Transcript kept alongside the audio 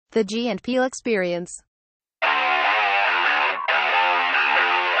The G and Peel Experience.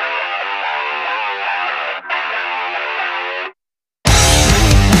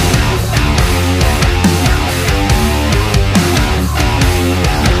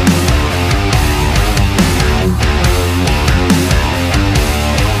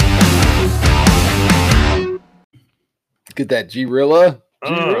 Get that G-Rilla.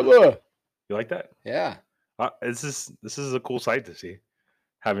 G-Rilla. You like that? Yeah. This is a cool sight to see.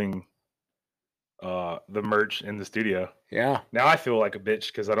 Having the merch in the studio. Yeah. Now I feel like a bitch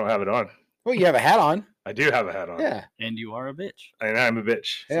because I don't have it on. Well, you have a hat on. I do have a hat on. Yeah. And you are a bitch. And I'm a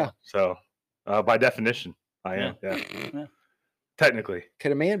bitch. Yeah. So by definition, I am. Yeah. Technically.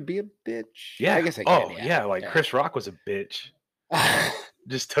 Could a man be a bitch? Yeah. I guess I can. Yeah. Like Chris Rock was a bitch.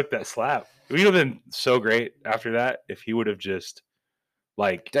 Just took that slap. It would have been so great after that if he would have just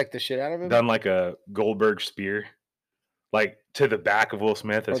like decked the shit out of him. Done like a Goldberg spear, like to the back of Will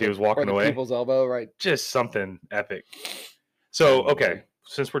Smith as he was walking away. People's elbow, right? Just something epic. So okay,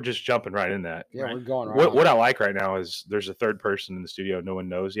 since we're just jumping right in that, yeah, we're going right. What I like right now is there's a third person in the studio no one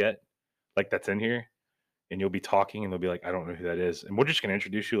knows yet, like that's in here, and you'll be talking and they'll be like, I don't know who that is, and we're just gonna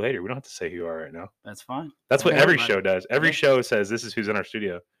introduce you later. We don't have to say who you are right now. That's fine. That's what every show does. Every show says this is who's in our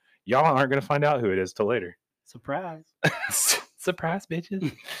studio. Y'all aren't gonna find out who it is till later. Surprise. Surprise,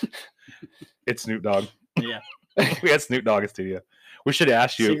 bitches. It's Snoop Dogg. Yeah. We had Snoop Dogg in studio. We should have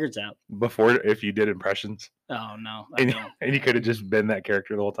asked you Secrets out before if you did impressions. Oh, no. And you could have just been that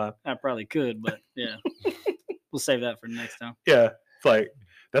character the whole time. I probably could, but yeah. We'll save that for next time. Yeah. It's like,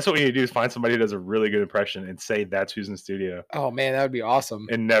 that's what we need to do is find somebody who does a really good impression and say that's who's in the studio. Oh, man, that would be awesome.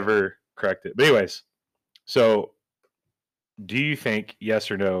 And never correct it. But anyways, so do you think,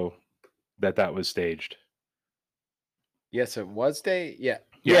 yes or no, that was staged? Yes, it was staged. Yeah.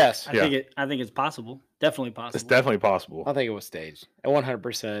 Yeah. Yes. I think it's possible. Definitely possible. It's definitely possible. I think it was staged. At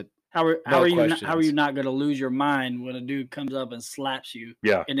 100%. How are you not going to lose your mind when a dude comes up and slaps you?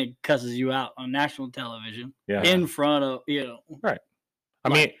 Yeah. And then cusses you out on national television. Yeah. In front of, Right. I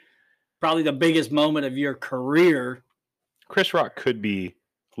mean, probably the biggest moment of your career. Chris Rock could be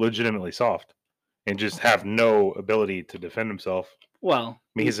legitimately soft and just have no ability to defend himself. Well, I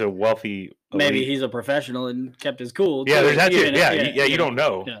mean, he's a wealthy. Maybe he's a professional and kept his cool. Yeah, there's that too. Yeah, you don't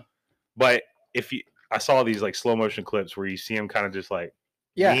know. Yeah. But I saw these like slow motion clips where you see him kind of just like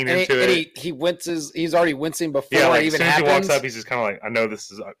lean into it. He winces. He's already wincing before it even happens. As soon as he walks up, he's just kind of like, I know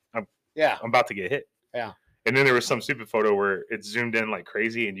this is. I'm about to get hit. Yeah. And then there was some stupid photo where it zoomed in like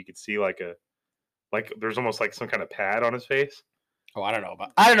crazy, and you could see like there's almost like some kind of pad on his face. Oh, I don't know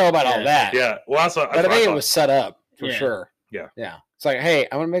about all that. Yeah. Well, but I think it was set up for sure. Yeah. Yeah. It's like, hey,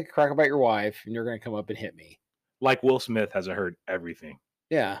 I'm gonna make a crack about your wife, and you're gonna come up and hit me. Like Will Smith hasn't heard everything.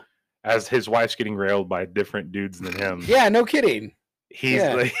 Yeah. As his wife's getting railed by different dudes than him. Yeah, no kidding. He's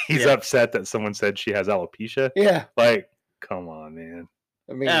upset that someone said she has alopecia. Yeah. Like, come on, man.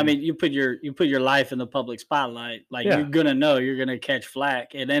 I mean, you put your life in the public spotlight. Like you're gonna know you're gonna catch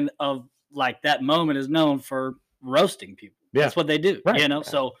flack, and then that moment is known for roasting people. Yeah. That's what they do. Right.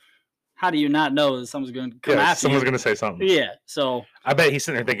 So how do you not know that someone's going to come after you? Someone's going to say something. Yeah. So I bet he's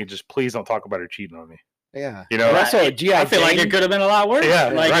sitting there thinking, just please don't talk about her cheating on me. Yeah. Also, I feel like it could have been a lot worse.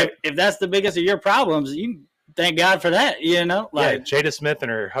 Yeah. If that's the biggest of your problems, you thank God for that. Jada Smith and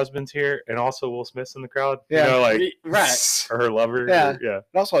her husband's here, and also Will Smith's in the crowd. Yeah. Right. Or her lover. Yeah. Yeah.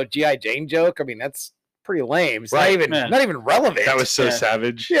 And also a G.I. Jane joke. I mean, that's pretty lame. It's not even relevant. That was so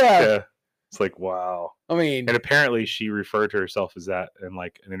savage. Yeah. It's like, wow. I mean, and apparently she referred to herself as that in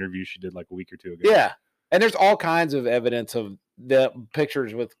like an interview she did like a week or two ago. Yeah. And there's all kinds of evidence of the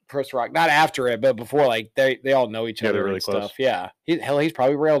pictures with Chris Rock, not after it, but before, like they all know each other they're really and close. Stuff. Yeah. He's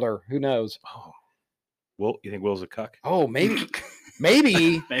probably railed her. Who knows? Oh, Will, you think Will's a cuck? Oh, maybe.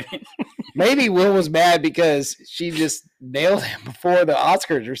 Maybe Will was mad because she just nailed him before the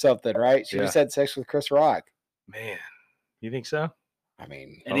Oscars or something, right? She just had sex with Chris Rock. Man, you think so? I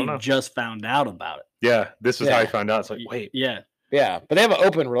mean, and he just found out about it. Yeah, this is how he found out. It's like, wait. Yeah. Yeah, but they have an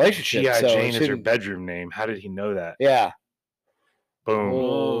open relationship. G.I. Jane is her bedroom name. How did he know that? Yeah. Boom.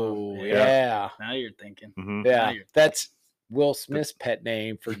 Oh, yeah. Now you're thinking. Mm-hmm. Yeah, that's Will Smith's pet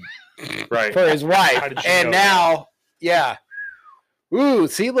name for for his wife. And now, Ooh,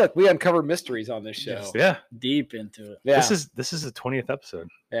 see, look, we uncover mysteries on this show. Yeah. Deep into it. Yeah. This is the 20th episode.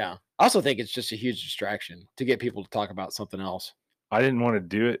 Yeah. I also think it's just a huge distraction to get people to talk about something else. I didn't want to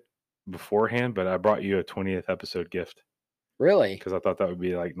do it beforehand, but I brought you a 20th episode gift. Really? Because I thought that would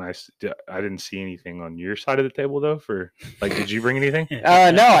be like nice. I didn't see anything on your side of the table though. For like, did you bring anything?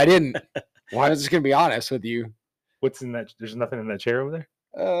 No, I didn't. Why? I was just gonna be honest with you. What's in that? There's nothing in that chair over there.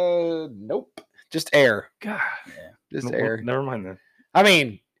 Nope. Just air. God, just air. Never mind then. I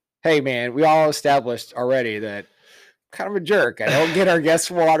mean, hey man, we all established already that I'm kind of a jerk. I don't get our guests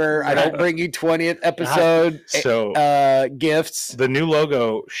water. I don't bring you 20th episode gifts. The new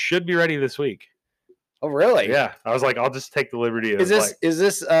logo should be ready this week. Oh really? Yeah. I was like, I'll just take the liberty of is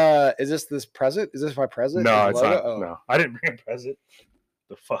this present? Is this my present? No, Is it's the not. logo? Oh. No, I didn't bring a present.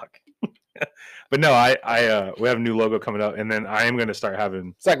 The fuck. But no, we have a new logo coming up, and then I am going to start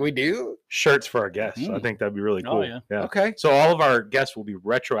having. It's like we do shirts for our guests. I think that'd be really cool. Oh, yeah. Okay. So all of our guests will be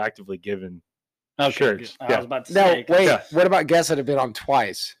retroactively given shirts. I was about to Now, say. wait. Yeah. What about guests that have been on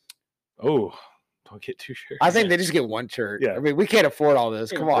twice? Oh, don't get 2 shirts. I think they just get 1 shirt. Yeah. I mean, we can't afford all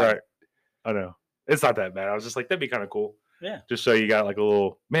this. Come on. Right. I know. It's not that bad. I was just like, that'd be kind of cool. Yeah. Just so you got like a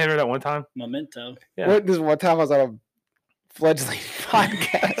little man. Remember that one time? Memento. Yeah. This one time I was on a fledgling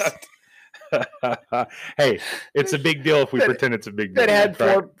podcast Hey, it's a big deal if we pretend it's a big deal. that had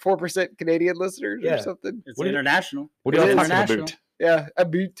right? 4% Canadian listeners Yeah. or something. It's What do you- international. What are y'all It is talking international. about? Yeah, a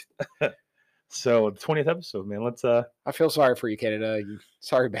beat. So the 20th episode, man. Let's I feel sorry for you, Canada.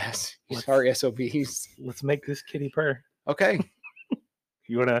 Sorry, Bass. Sorry, SOBs. let's make this kitty purr. Okay.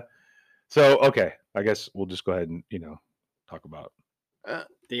 You wanna? So okay, I guess we'll just go ahead and talk about.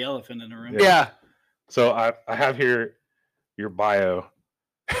 The elephant in the room. Yeah. So I have here your bio.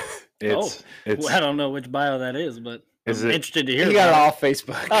 It's Well, I don't know which bio that is, but Is I'm it- interested to hear. He got it about off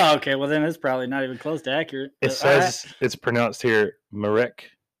Facebook. Oh, okay. Well, then it's probably not even close to accurate. it But says it's pronounced here Marek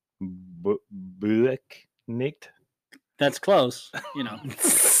Bouknight. that's close.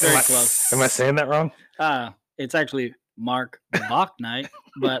 Very close. Am I saying that wrong? It's actually Mark Bouknight,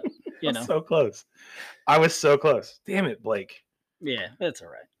 but So close. I was so close. Damn it, Blake. yeah, that's all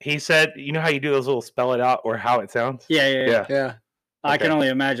right. He said, you know how you do those little spell it out or how it sounds? Yeah. Yeah. I can Okay. only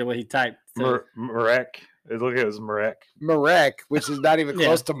imagine what he typed. So, Marek. Look, it was Marek. Marek, which is not even Yeah.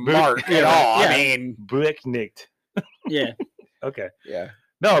 close to Mark at Yeah. all. Yeah. I mean, Bouknight. yeah. Okay. yeah.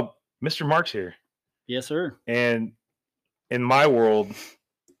 No, Mr. Mark's here. Yes, sir. And in my world,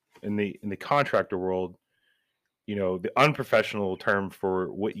 in the contractor world, the unprofessional term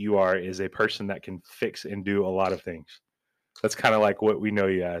for what you are is a person that can fix and do a lot of things. That's kind of like what we know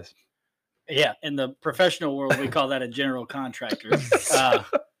you as. Yeah. In the professional world, we call that a general contractor.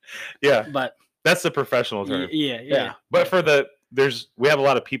 Yeah, But that's the professional term. yeah. But we have a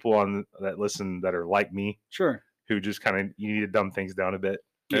lot of people on that listen that are like me, Sure. who just kind of, you need to dumb things down a bit.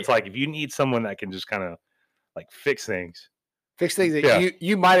 And it's Yeah. like, if you need someone that can just kind of like fix things. Fix things that Yeah.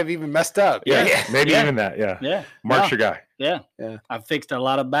 you might have even messed up. Yeah. Maybe Yeah. even that. Yeah. Yeah. Mark's No, your guy. Yeah. Yeah. I fixed a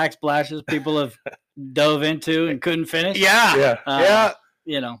lot of backsplashes people have dove into and couldn't finish. Yeah. Yeah.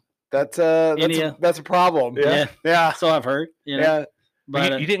 Yeah. That's That's a problem. Yeah. yeah. Yeah. So I've heard. Yeah.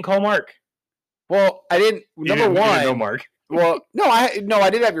 But you didn't call Mark. Well, I didn't. You Number didn't one. know Mark. Well, I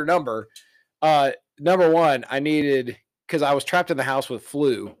did have your number. Number one, I needed, because I was trapped in the house with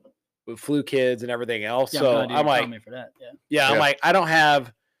flu kids and everything else. yeah, So glad you I'm like, called me for that. Yeah. I'm Yeah. like, I don't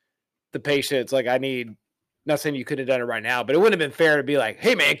have the patience. Like, I need. Not saying you could have done it right now, but it wouldn't have been fair to be like,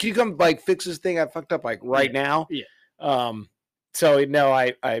 hey man, can you come like fix this thing I fucked up like right now? Yeah. So no,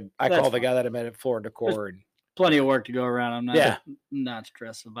 I That's called the fine. guy that I met at Floor and Decor and Plenty of work to go around. I'm not Yeah. not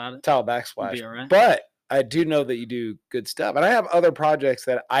stressed about it. tile It'll backsplash. be all right. But I do know that you do good stuff, and I have other projects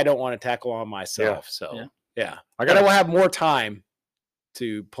that I don't want to tackle on myself. So yeah, I but I will got have more time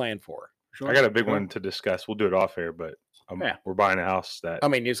to plan for. Sure. I got a big Sure. one to discuss. We'll do it off air, but Yeah. we're buying a house that I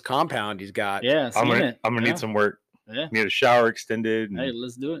mean, his compound he's got. Yeah. I'm seen gonna it. I'm gonna Yeah. need some work. Yeah. Need a shower extended and, Hey,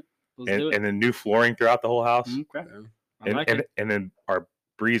 let's do it. Let's do it. and then new flooring throughout the whole house. Okay. Yeah. I And, like and it. and then our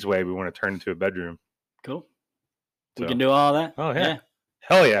breezeway we want to turn into a bedroom. Cool. We So- can do all that. Oh, yeah.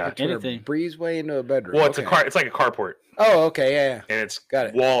 Hell yeah. Turn a Anything. breezeway into a bedroom. Well, it's Okay. a car. It's like a carport, Oh, okay, yeah. and it's Got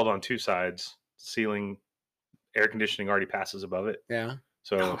it. walled on 2 sides. Ceiling, air conditioning already passes above it. Yeah.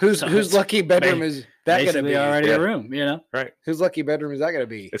 So Whose it's lucky bedroom is that going to Basically be? already Yeah. a room, right, Whose lucky bedroom is that going to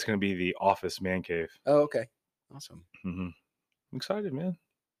be? it's gonna be the office man cave. Oh, okay. Awesome. hmm I'm excited, man.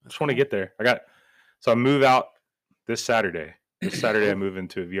 I just want to get there. So I move out this Saturday. This Saturday I move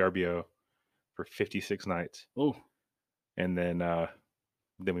into a VRBO for 56 nights, Oh, and then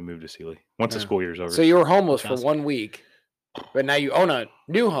we move to Sealy once the Yeah. school year's over. So you were homeless for Awesome. 1 week, but now you own a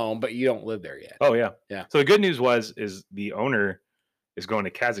new home, but you don't live there yet. Oh yeah, Yeah. So the good news is the owner is going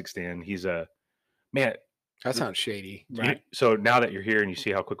to Kazakhstan. He's a man. That sounds shady. right. So now that you're here and you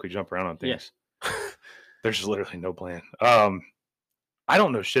see how quick we jump around on Yeah. things, there's literally no plan. I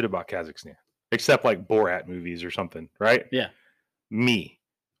don't know shit about Kazakhstan except like Borat movies or something, right? Yeah. Me,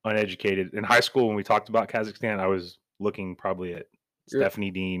 uneducated. In high school, when we talked about Kazakhstan, I was looking probably at You're-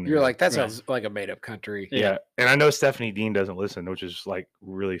 Stephanie Dean. You're or- like, that Right. sounds like a made up country. yeah. And I know Stephanie Dean doesn't listen, which is like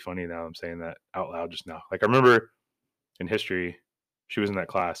really funny now I'm saying that out loud just now. Like I remember in history, she was in that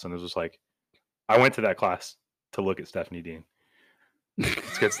class, and it was just like, I went to that class to look at Stephanie Dean.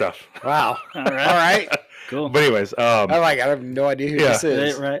 It's good stuff. Wow. All right. All right. Cool. But anyways, I have no idea who this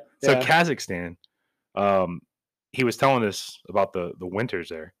is. Right. so Yeah. Kazakhstan, he was telling us about the winters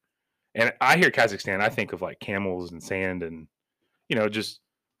there. And I hear Kazakhstan, I think of like camels and sand and, just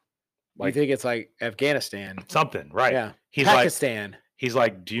You like think it's like Afghanistan? something, right? Yeah. He's like, Pakistan. he's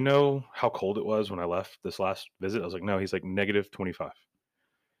like, do you know how cold it was when I left this last visit? I was like, no. He's like, -25.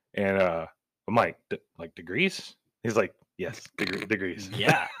 And I'm like, like degrees? He's like, yes, degrees.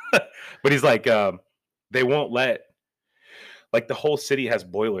 Yeah. But he's like, they won't let, like the whole city has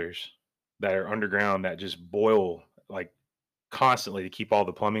boilers that are underground that just boil like constantly to keep all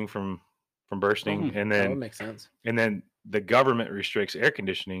the plumbing from bursting. And that then makes sense. and then the government restricts air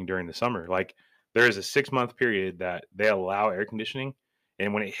conditioning during the summer. Like there is a 6-month period that they allow air conditioning,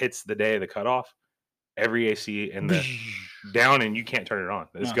 and when it hits the day of the cutoff, every AC in the down and you can't turn it on.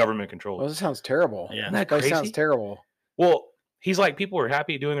 It's No. government Well, controlled. this sounds terrible. Yeah. Isn't that Place crazy? sounds terrible. Well, he's like, people are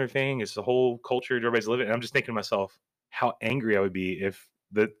happy doing their thing. It's the whole culture. Everybody's living. And I'm just thinking to myself, how angry I would be if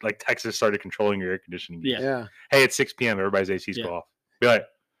Texas started controlling your air conditioning. Yeah. Yeah. Hey, it's 6 p.m. Everybody's ACs Yeah. go off. Be like,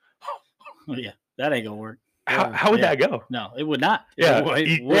 Yeah. That ain't gonna work. how would Yeah. that go? No, it would not. Yeah.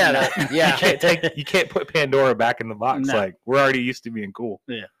 It would Yeah. not. Yeah. You can't put Pandora back in the box. No. Like we're already used to being cool,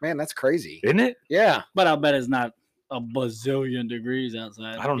 Man, that's crazy. isn't it? Yeah. But I'll bet it's not a bazillion degrees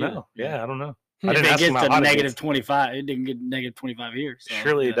outside. I don't either. know. Yeah, I don't know. If I If didn't it ask him gets how to hot it negative gets. 25, it didn't get negative 25 here. So,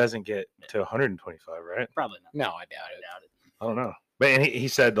 Surely yeah, it doesn't get to 125, right? Probably not. No, I doubt it. Doubt it. I don't know. But and he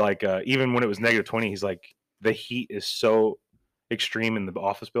said like even when it was -20, he's like the heat is so extreme in the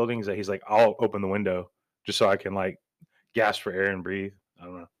office buildings that he's like, I'll open the window just so I can like gasp for air and breathe. I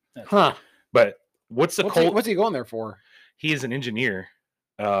don't know. Huh. But what's the cold? What's he going there for? He is an engineer.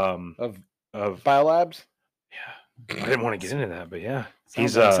 Of Of biolabs? yeah. I didn't want to get into that, but yeah.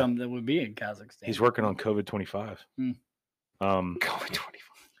 Sounds He's like something that would be in Kazakhstan. he's working on COVID-25. Hmm. COVID-25.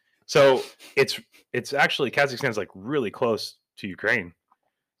 So it's actually Kazakhstan's like really close to Ukraine,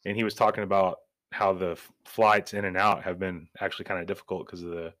 and he was talking about how the flights in and out have been actually kind of difficult because of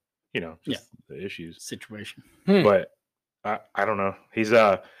the just the issues. situation. But I don't know.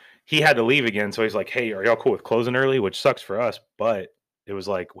 He had to leave again, so he's like, hey, are y'all cool with closing early? Which sucks for us, but it was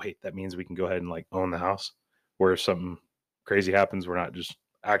like, wait, that means we can go ahead and like own the house, where if something crazy happens, we're not just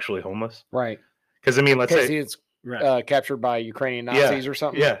actually homeless. Right. Because I mean, let's Because say it's Right. captured by Ukrainian Nazis or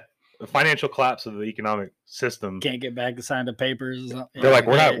something. yeah, the financial collapse of the economic system. Can't get back to sign the papers. Or something. They're like,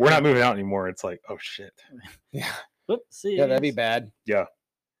 we're Yeah. not moving out anymore. It's like, oh shit. Yeah. Whoopsie. Yeah, that'd be bad.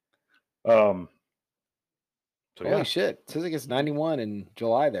 So Holy yeah, shit. It says it gets 91 in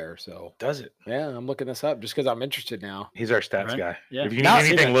July there. So, does it? yeah, I'm looking this up just because I'm interested now. He's our stats Right. guy. Yeah. If you need Not-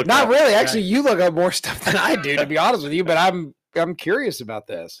 anything, look. Not up. really. Actually, you look up more stuff than I do, to be honest with you, but I'm curious about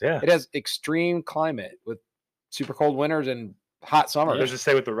this. Yeah. It has extreme climate with super cold winters and hot summers. Does it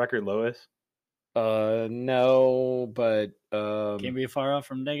say what the record low is? No, but Can't be far off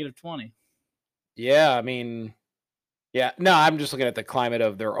from negative 20. yeah, I mean, yeah, no, I'm just looking at the climate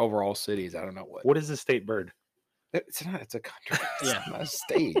of their overall cities. I don't know what. What is the state bird? It's not. It's a country. It's Yeah. not a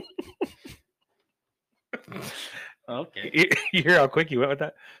state. Okay. You hear how quick you went with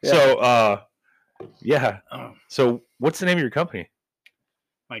that? Yeah. So, yeah. Oh, So, what's the name of your company?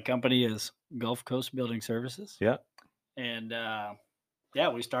 my company is Gulf Coast Building Services. Yeah. And yeah,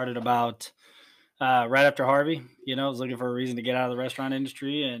 we started about right after Harvey. I was looking for a reason to get out of the restaurant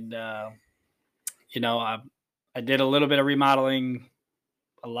industry, and I did a little bit of remodeling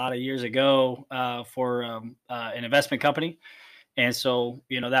a lot of years ago for an investment company, and so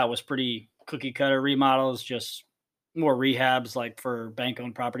that was pretty cookie cutter remodels, just more rehabs like for bank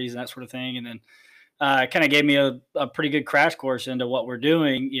owned properties and that sort of thing, and then it kind of gave me a pretty good crash course into what we're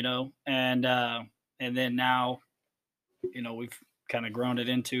doing, and then now we've kind of grown it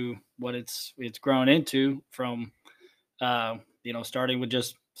into what it's grown into from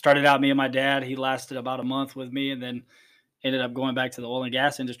started out me and my dad. He lasted about a month with me, and then ended up going back to the oil and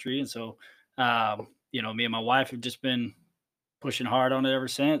gas industry. And so me and my wife have just been pushing hard on it ever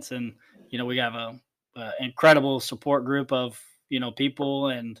since. And we have a incredible support group of people,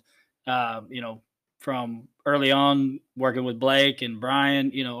 and from early on working with Blake and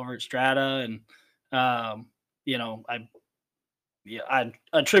Brian over at Strata, and I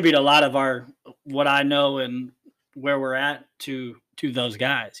attribute a lot of what I know and where we're at to those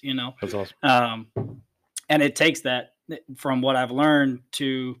guys, That's awesome. and it takes that from what I've learned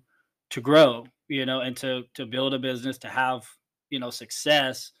to grow, and to build a business, to have,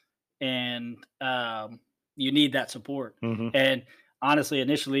 success, and you need that support. Mhm. And honestly,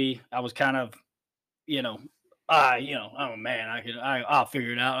 initially I was kind of, oh man, I'll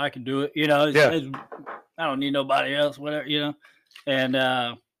figure it out. I can do it. I don't need nobody else, whatever. And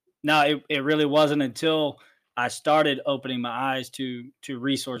no, it really wasn't until I started opening my eyes to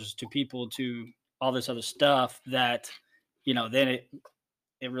resources, to people, to all this other stuff that, then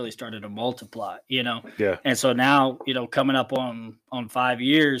it really started to multiply, Yeah. And so now, coming up on 5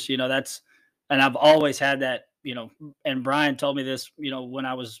 years, and I've always had that, and Brian told me this, when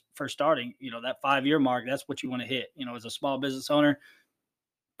I was first starting, that 5 year mark, that's what you want to hit, as a small business owner,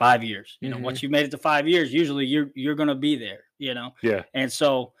 5 years, once you've made it to 5 years, usually you're going to be there, Yeah. And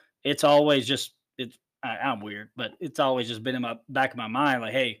so it's always just, I'm weird, but it's always just been in my back of my mind,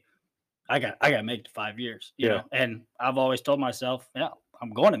 like, hey, I got to make it to 5 years, you know? And I've always told myself, yeah,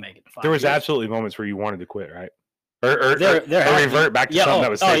 I'm going to make it to 5 There was years. absolutely moments where you wanted to quit, right? Or There revert back to something that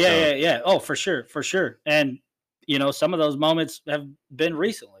was safe zone. yeah. Oh, for sure. And, some of those moments have been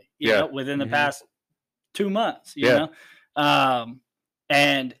recently, you know, within the past 2 months, you know?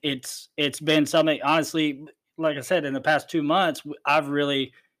 And it's been something, honestly, like I said, in the past 2 months, I've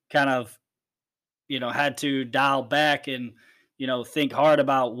really kind of, had to dial back and, think hard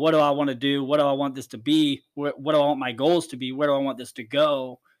about what do I want to do? What do I want this to be? What do I want my goals to be? Where do I want this to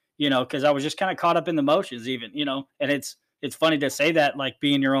go? Because I was just kind of caught up in the motions even, and it's funny to say that, like,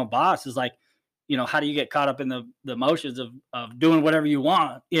 being your own boss is like, how do you get caught up in the motions of doing whatever you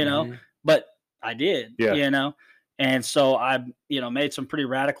want, but I did, and so I, made some pretty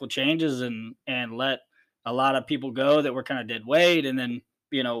radical changes and let a lot of people go that were kind of dead weight. And then,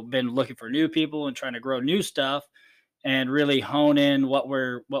 been looking for new people and trying to grow new stuff and really hone in what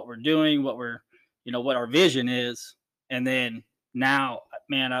we're doing, what our vision is. And then now,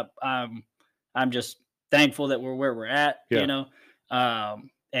 man, I'm just thankful that we're where we're at,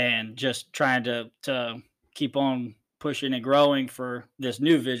 and just trying to keep on pushing and growing for this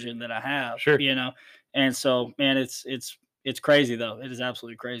new vision that I have, Sure. And so, man, it's crazy though. It is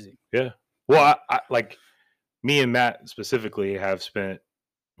absolutely crazy. Yeah. Well, I like, me and Matt specifically have spent,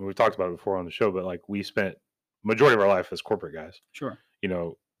 we've talked about it before on the show, but like, we spent majority of our life as corporate guys. Sure.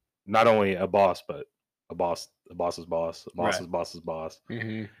 Not only a boss, but a boss's boss, a boss's boss's boss.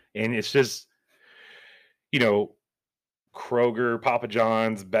 Mm-hmm. And it's just, Kroger, Papa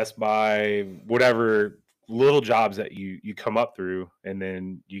John's, Best Buy, whatever little jobs that you come up through, and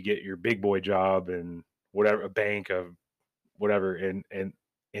then you get your big boy job and whatever, a bank of whatever, and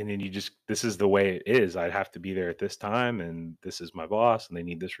then you just, this is the way it is. I'd have to be there at this time, and this is my boss, and they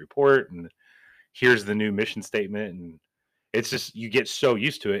need this report, and here's the new mission statement. And it's just, you get so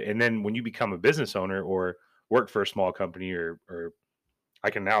used to it. And then when you become a business owner or work for a small company, or I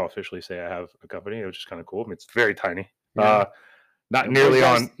can now officially say I have a company, which is kind of cool. I mean, it's very tiny. Yeah. Not nearly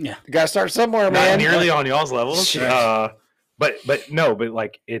on. You gotta start somewhere, Not man. nearly on y'all's levels. But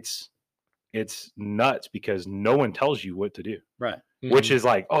like, it's nuts because no one tells you what to do. Right. Which is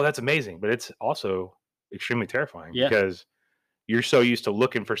like, oh, that's amazing. But it's also extremely terrifying because you're so used to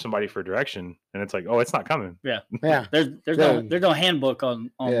looking for somebody for direction, and it's like, oh, it's not coming. Yeah. There's no handbook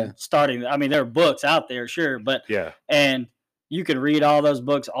on starting. I mean, there are books out there, sure, but and you can read all those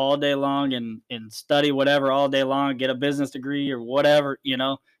books all day long and study whatever all day long, get a business degree or whatever,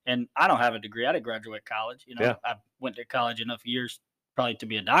 and I don't have a degree. I didn't graduate college. I went to college enough years probably to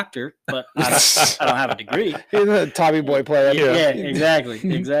be a doctor, but I don't have a degree. He's a Tommy Boy player. Yeah,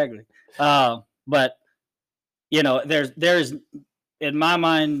 exactly. But there's in my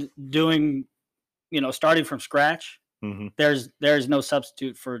mind doing, starting from scratch. Mm-hmm. There's no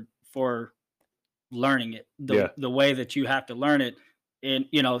substitute for learning it the way that you have to learn it. And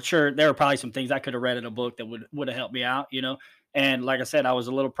sure, there are probably some things I could have read in a book that would have helped me out. And like I said, I was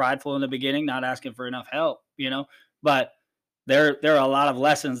a little prideful in the beginning, not asking for enough help. But there are a lot of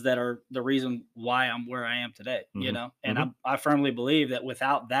lessons that are the reason why I'm where I am today. And I firmly believe that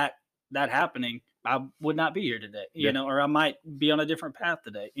without that happening, I would not be here today. Or I might be on a different path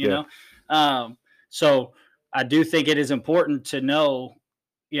today. So I do think it is important to know,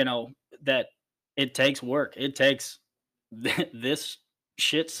 that it takes work. It takes this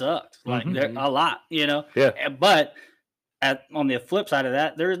shit sucks like a lot, but on the flip side of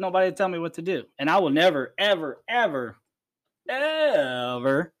that, there is nobody to tell me what to do. And I will never, ever, ever,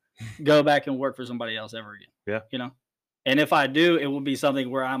 ever go back and work for somebody else ever again. Yeah. And if I do, it will be something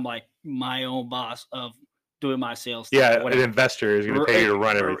where I'm like my own boss of doing my sales. Yeah. An investor is going to pay you to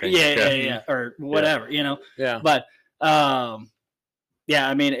run everything. Yeah. Or whatever, Yeah. But, I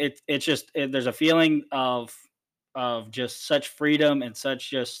mean, it's just, there's a feeling of just such freedom and such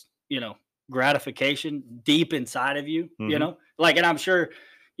just, gratification deep inside of you, like, and I'm sure,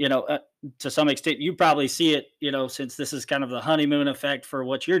 to some extent you probably see it, since this is kind of the honeymoon effect for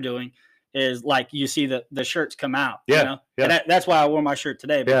what you're doing, is like you see the shirts come out. Yeah, You know? yeah. And that's why I wore my shirt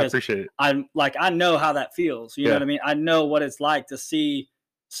today, Yeah, I because appreciate it. I know how that feels. You know what I mean? I know what it's like to see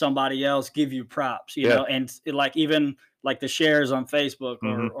somebody else give you props, you know, and like even like the shares on Facebook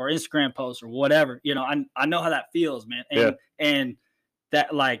or Instagram posts or whatever, you know, I know how that feels, man. And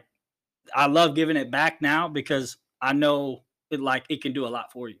that, like, I love giving it back now because I know it can do a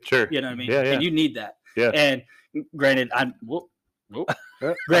lot for you. Sure. You know what I mean? Yeah, yeah. And you need that. Yeah. And granted, I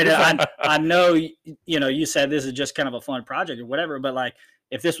know, you know, you said this is just kind of a fun project or whatever, but like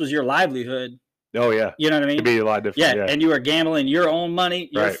if this was your livelihood, oh yeah, you know what I mean? It'd be a lot different. Yeah. And you were gambling your own money,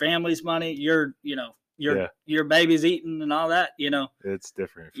 your Right. family's money, your baby's eating and all that, you know. It's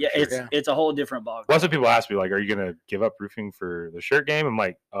different. Yeah, sure. it's a whole different ballgame. Lots of people ask me, like, are you gonna give up roofing for the shirt game? I'm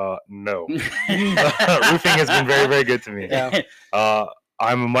like, no. Roofing has been very, very good to me. Yeah.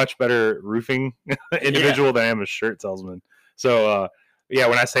 I'm a much better roofing individual than I am a shirt salesman. So yeah,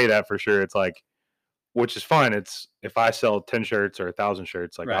 when I say that, for sure, it's like, which is fun. It's if I sell 10 shirts or 1,000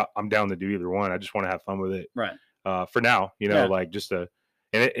 shirts, like Right. I'm down to do either one. I just want to have fun with it. Right. For now, you know, like just and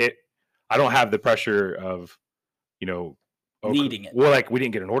it I don't have the pressure of, you know, needing it. Well, like we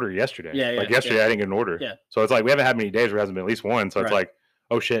didn't get an order yesterday. Yeah, like yesterday I didn't get an order. Yeah. So it's like we haven't had many days where there hasn't been at least one. So it's Right. like,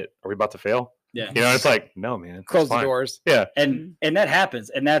 oh shit, are we about to fail? Yeah. You know, it's like, no, man. Close the fine. doors. Yeah. And that happens,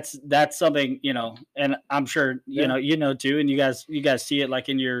 and that's something, you know, and I'm sure you know too, and you guys see it like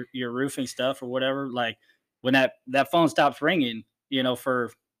in your roofing stuff or whatever, like when that phone stops ringing, you know,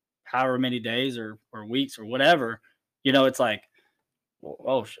 for however many days or weeks or whatever, you know, it's like,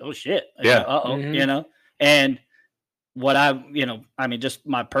 oh shit, Yeah. you know. And what I mean, just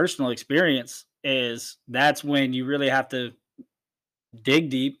my personal experience is that's when you really have to dig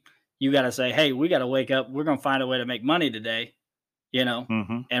deep. You got to say, hey, we got to wake up. We're going to find a way to make money today, you know,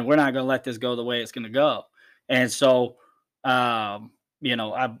 and we're not going to let this go the way it's going to go. And so, you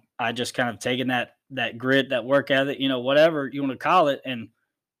know, I just kind of taken that grit, that work ethic, you know, whatever you want to call it. And,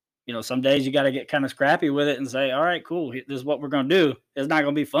 you know, some days you got to get kind of scrappy with it and say, all right, cool. This is what we're going to do. It's not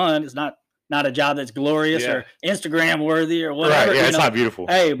going to be fun. It's not a job that's glorious or Instagram worthy or whatever. Right. Yeah. You It's know? not beautiful.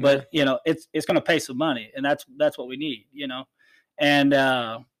 Hey, but you know, it's going to pay some money, and that's what we need, you know?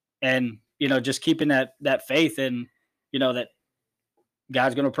 And, you know, just keeping that faith in, you know, that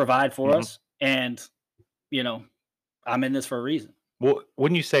God's going to provide for us. And, you know, I'm in this for a reason. Well,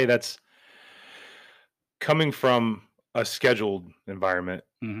 wouldn't you say that's coming from a scheduled environment,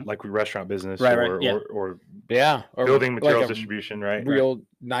 like restaurant business or building materials distribution, right? Real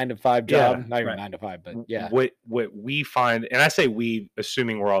 9-to-5 job, not even 9 to 5, but yeah. What we find, and I say we,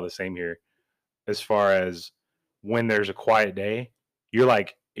 assuming we're all the same here, as far as when there's a quiet day, you're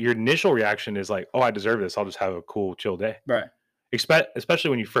like, your initial reaction is like, oh, I deserve this. I'll just have a cool, chill day. Right. Especially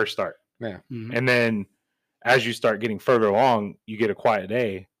when you first start. Yeah. And then as you start getting further along, you get a quiet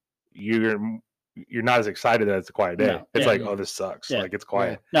day. You're not as excited that it's a quiet day. No. It's like, oh, this sucks. Like it's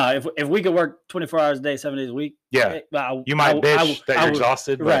quiet. No, if we could work 24 hours a day, 7 days a week. Yeah. You might bitch that you're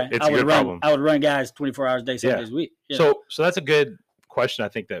exhausted, but it's a good problem. I would run guys 24 hours a day, 7 days a week. Yeah. So that's a good question. I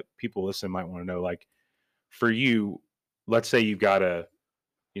think that people listening might want to know, like, for you, let's say you've got a,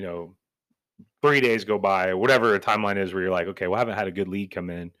 you know, 3 days go by or whatever a timeline is where you're like, okay, well, I haven't had a good lead come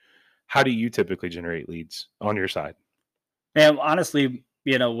in. How do you typically generate leads on your side? And honestly,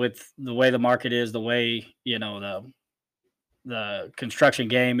 you know, with the way the market is, the way, you know, the construction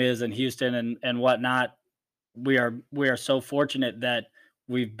game is in Houston and whatnot, we are so fortunate that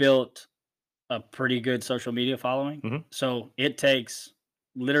we've built a pretty good social media following. So it takes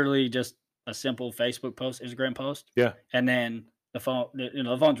literally just a simple Facebook post, Instagram post. Yeah. And then the phone, you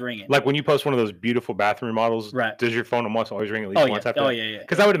know, the phone's ringing. Like when you post one of those beautiful bathroom models, right? Does your phone always ring at least once after? Oh yeah.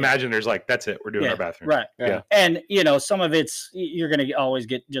 Because I would imagine there's like, that's it, we're doing our bathroom. Right. Yeah. And you know, some of it's, you're going to always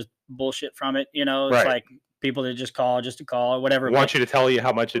get just bullshit from it. You know, it's like people that just call just to call or whatever. Want you to tell you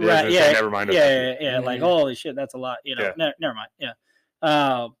how much it is. Right. And Yeah. say, never mind. Yeah. Like, holy shit, that's a lot. You know, never mind.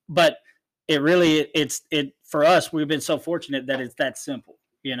 Yeah. But it really, it for us, we've been so fortunate that it's that simple.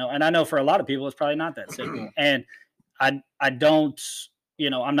 You know, and I know for a lot of people, it's probably not that simple. And I don't, you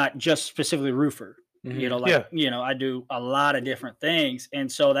know, I'm not just specifically roofer, you know, like, you know, I do a lot of different things.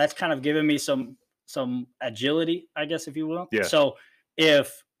 And so that's kind of given me some agility, I guess, if you will. Yeah. So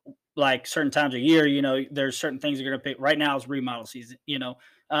if like certain times a year, you know, there's certain things you're going to pick. Right now is remodel season, you know,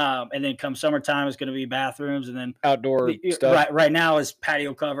 and then come summertime, it's going to be bathrooms and then outdoor stuff. Right now is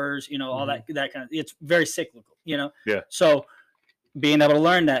patio covers, you know, all that kind of, it's very cyclical, you know? Yeah. So being able to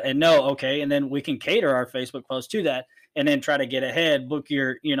learn that and know, okay, and then we can cater our Facebook posts to that. And then try to get ahead, book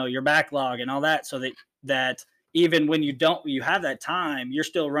your, you know, your backlog and all that, so that even when you have that time, you're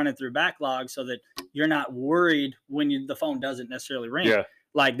still running through backlog, so that you're not worried when the phone doesn't necessarily ring. Yeah.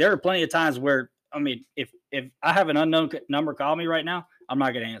 Like there are plenty of times where, I mean, if I have an unknown number call me right now, I'm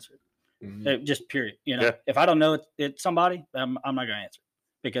not going to answer it. Mhm. Just period. You know, Yeah. if I don't know it's somebody, I'm not going to answer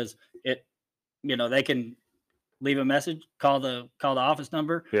because it, you know, they can leave a message, call the office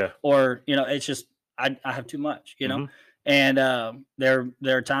number, Yeah. or you know, it's just I have too much, you know. Mhm. And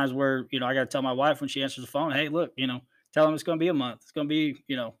there are times where you know I got to tell my wife when she answers the phone, hey, look, you know, tell them it's going to be a month, it's going to be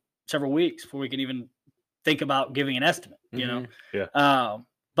you know several weeks before we can even think about giving an estimate, you know. Mhm. Yeah.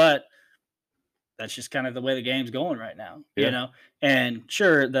 But that's just kind of the way the game's going right now, Yeah. you know. And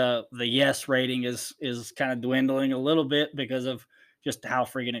sure, the yes rating is kind of dwindling a little bit because of just how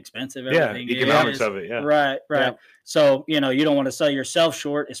freaking expensive everything economics is. of it, yeah. Right. Yeah. So you know, you don't want to sell yourself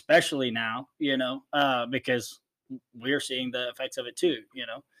short, especially now, you know, because we're seeing the effects of it too, you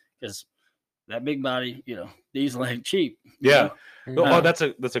know, because that big body, you know, diesel ain't cheap. you Yeah. know? Well, that's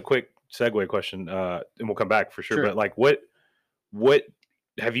a quick segue question, and we'll come back for sure. Sure. But like, what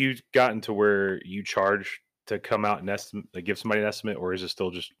have you gotten to where you charge to come out and estimate, like give somebody an estimate, or is it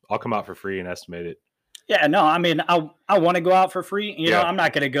still just I'll come out for free and estimate it? Yeah, no, I mean, I want to go out for free. You know, Yeah. I'm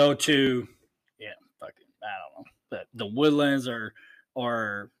not going to go to, fucking, I don't know, the Woodlands or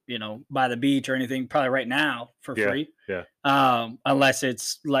you know by the beach or anything. Probably right now for Yeah, free. yeah. Unless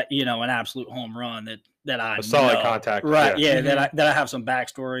it's like you know an absolute home run that I A solid know. contact, right? yeah. Yeah, that I have some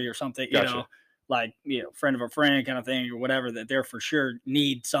backstory or something. You Gotcha. know, like you know, friend of a friend kind of thing or whatever. That they're for sure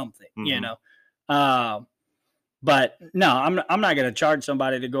need something. You Mhm. know. But no, I'm not going to charge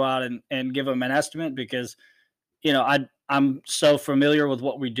somebody to go out and give them an estimate because you know I'm so familiar with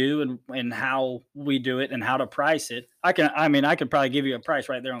what we do and how we do it and how to price it. I could probably give you a price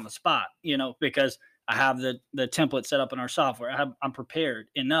right there on the spot, you know, because I have the template set up in our software. I'm prepared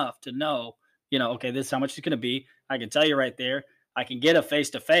enough to know, you know, okay, this is how much it's going to be. I can tell you right there. I can get a face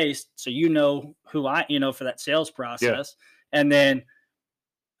to face, so you know who you know for that sales process, and then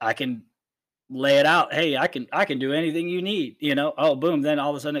I can lay it out. Hey, I can do anything you need, you know. Oh, boom. Then all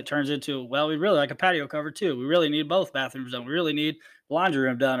of a sudden it turns into, well, we really like a patio cover too. We really need both bathrooms done. We really need laundry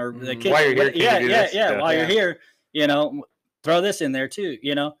room done or the kitchen. While you're here, can you do this? Yeah. While Yeah. you're here, you know, throw this in there too,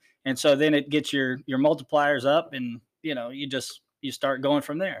 you know. And so then it gets your multipliers up and, you know, you start going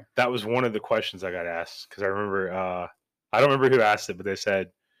from there. That was one of the questions I got asked because I remember I don't remember who asked it, but they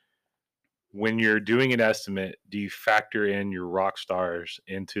said, when you're doing an estimate, do you factor in your rock stars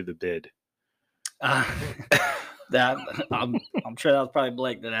into the bid? That I'm sure that was probably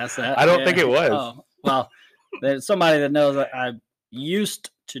Blake that asked that. I don't think it was. Oh, well, there's somebody that knows I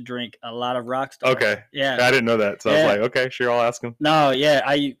used to drink a lot of Rockstar. Okay. Yeah. I didn't know that. So I Yeah. was like, okay, sure, I'll ask him. No, yeah.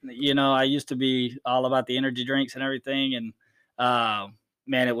 I used to be all about the energy drinks and everything. And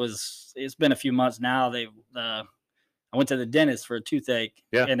man, it's been a few months now. I went to the dentist for a toothache.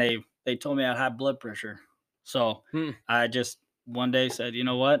 Yeah. And they told me I had high blood pressure. So I just one day said, you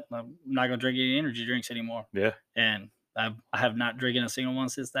know what? I'm not going to drink any energy drinks anymore. Yeah. And I have not drinking a single one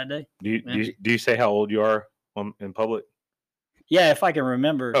since that day. Do you say how old you are in public? Yeah, if I can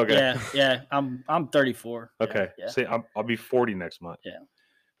remember. Okay. Yeah. I'm 34. Okay. Yeah. See, I'll be 40 next month. Yeah.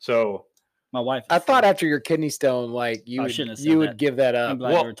 So my wife. I thought after your kidney stone, like you would give that up. I'm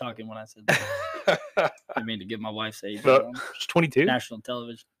glad you were talking when I said that. I mean to give my wife's age. She's 22. National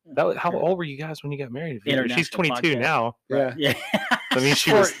television. How old were you guys when you got married? International She's 22 podcast. now. Yeah. Yeah. I mean,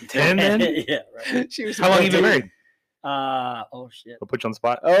 she was 10 then. Yeah. Right. She was How long have you been 14. married? Oh shit. I'll put you on the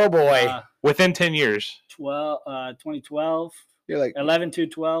spot. Oh boy, Within 10 years. 2012. you're like 11 to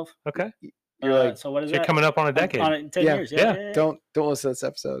 12. Okay. You're like so what is You're that? coming up on a decade. On 10 Yeah. years. Yeah. Yeah. don't listen to this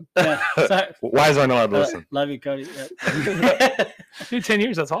episode. Yeah. Sorry. Why is I not allowed to listen? Love you, Cody. Yeah. Dude, 10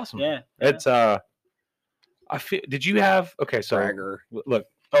 years. That's awesome. Yeah. It's I feel. Did you have? Okay, so Bragger. look.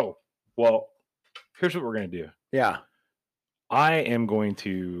 Oh, well. Here's what we're gonna do. Yeah. I am going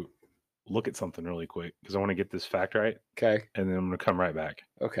to look at something really quick because I want to get this fact right, Okay. and then I'm gonna come right back.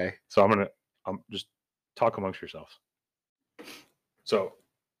 Okay. So I'm just talk amongst yourselves. So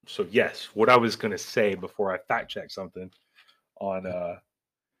yes, what I was gonna say before I fact check something on I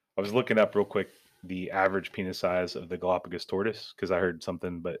was looking up real quick the average penis size of the Galapagos tortoise because I heard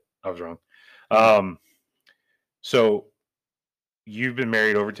something, but I was wrong. So you've been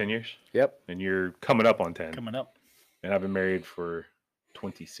married over 10 years? Yep. And you're coming up on 10. Coming up. And I've been married for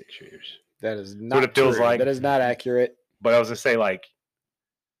 26 years. That is what not it feels true. like. That is not accurate. But I was gonna say, like,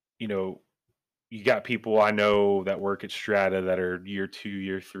 you know, you got people I know that work at Strata that are year 2,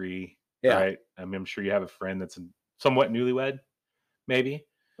 year 3. Yeah. Right. I mean, I'm sure you have a friend that's somewhat newlywed, maybe.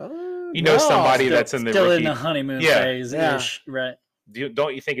 You No. know somebody that's in the still rookie. in the honeymoon Yeah. phase. Yeah. Right.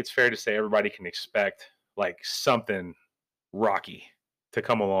 Don't you think it's fair to say everybody can expect like something rocky to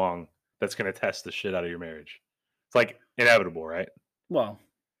come along that's going to test the shit out of your marriage? It's like inevitable, right? Well,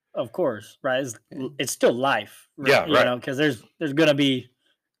 of course, right? It's still life, Yeah, you right. know, because there's gonna be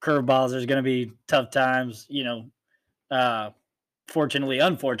curveballs, there's gonna be tough times, you know. Fortunately,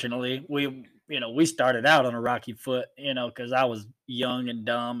 unfortunately, we started out on a rocky foot, you know, because I was young and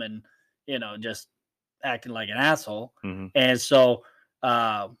dumb and just acting like an asshole. Mm-hmm. And so,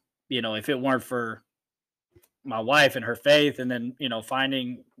 uh, if it weren't for my wife and her faith, and then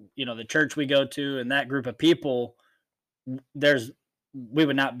finding the church we go to and that group of people, there's we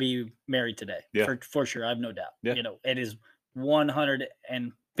would not be married today. Yeah. For sure. I have no doubt. Yeah. It is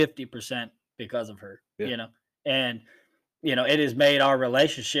 150% because of her. Yeah. And it has made our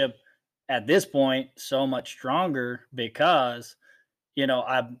relationship at this point so much stronger because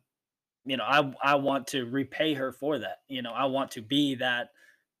I I want to repay her for that. I want to be that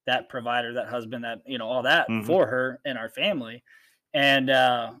provider, that husband, that all that Mhm. for her and our family. And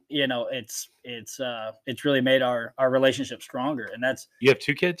it's really made our relationship stronger. And that's You have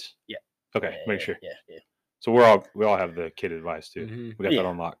 2 kids? Yeah. Okay, make sure. Yeah. So we all have the kid advice too. Mhm. We got that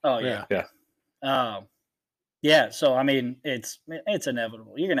on lock. Oh yeah. Yeah. Yeah. So I mean, it's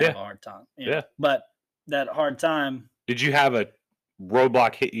inevitable. You're gonna have a Yeah. hard time. Yeah. But that hard time. Did you have a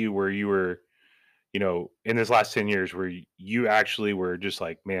roadblock hit you where you were, in this last 10 years where you actually were just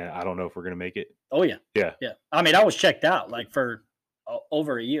like, man, I don't know if we're going to make it? Oh yeah. Yeah. Yeah. I mean, I was checked out like for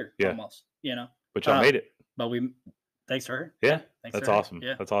over a year Yeah. almost. But y'all made it. But thanks to her. Yeah. Thanks That's to her. awesome.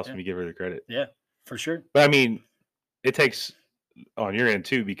 Yeah. That's awesome. Yeah. You give her the credit. Yeah, for sure. But I mean, it takes on your end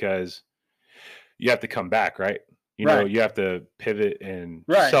too, because you have to come back, right? Right. You have to pivot and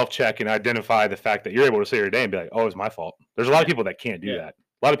Right. self-check and identify the fact that you're able to sit here today and be like, oh, it's my fault. There's a lot of people that can't do Yeah. that.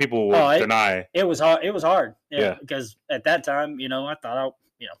 A lot of people will deny. It was hard. It was hard. Yeah. Because at that time, I thought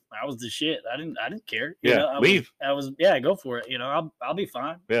I was the shit. I didn't care. Leave. Go for it. I'll be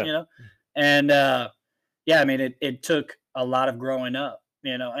fine. Yeah. And I mean, it took a lot of growing up,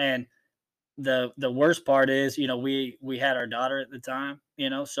 and the worst part is, we had our daughter at the time,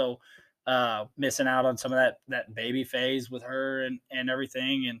 so missing out on some of that baby phase with her and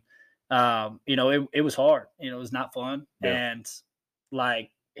everything. And it was hard. It was not fun. Yeah. And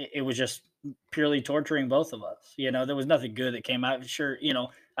like it was just purely torturing both of us. There was nothing good that came out. Sure,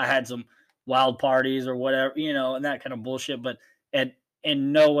 I had some wild parties or whatever, and that kind of bullshit, but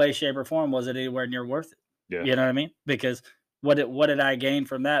in no way, shape, or form was it anywhere near worth it. Yeah. You know what I mean? Because what did I gain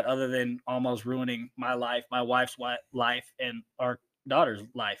from that other than almost ruining my life, my wife's life, and our daughter's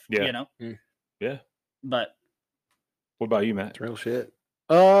life? Yeah. Yeah. But what about you, Matt? It's real shit.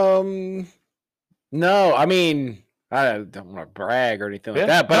 No, I mean, I don't want to brag or anything like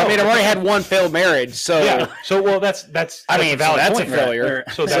that, but I mean, I've already had one failed marriage, so yeah. So well, that's I mean, a valid that's point, a failure.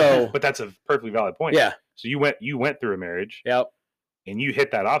 Right? But that's a perfectly valid point. Yeah. So you went through a marriage. Yep. And you hit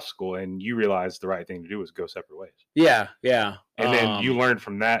that obstacle, and you realized the right thing to do was go separate ways. Yeah. Yeah. And then you learned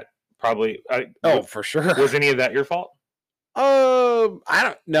from that. Probably. For sure. Was any of that your fault? I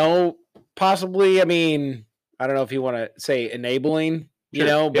don't know. Possibly. I mean, I don't know if you want to say enabling,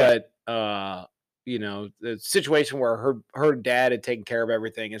 Sure. but the situation where her dad had taken care of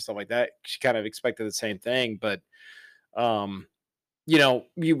everything and stuff like that, she kind of expected the same thing. But,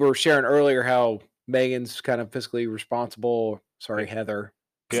 you were sharing earlier how Megan's kind of fiscally responsible. Sorry, Heather.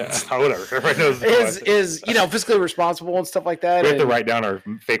 Yeah, whatever. Everybody knows is fiscally responsible and stuff like that. We have to write down our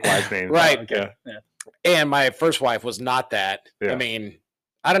fake wives' names. Right. Yeah. And my first wife was not that. Yeah. I mean,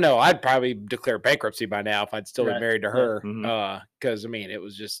 I don't know. I'd probably declare bankruptcy by now if I'd still been married to her. Because I mean, it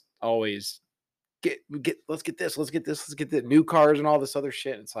was just always let's get this, let's get the new cars and all this other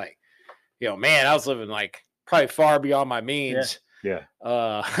shit. And it's like, man, I was living like probably far beyond my means. Yeah.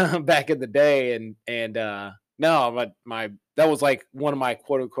 Back in the day, and no, my that was like one of my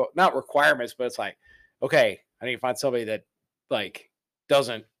quote unquote not requirements, but it's like, okay, I need to find somebody that like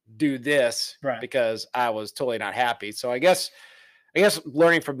doesn't do this because I was totally not happy. So I guess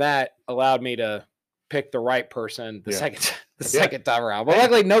learning from that allowed me to pick the right person the second time around. But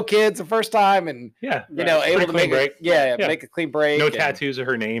luckily, no kids the first time, and able to make make a clean break. No tattoos of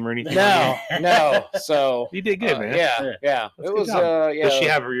her name or anything. No. So you did good, man. Yeah. It was. Does she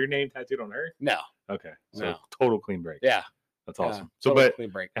have your name tattooed on her? No. Okay. So total clean break. Yeah. That's awesome. So, but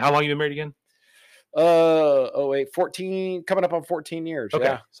clean break. How long you been married again? 14, coming up on 14 years. Okay.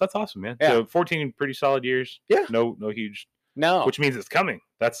 Yeah. So that's awesome, man. Yeah. So 14 pretty solid years. Yeah. No huge. No. Which means it's coming.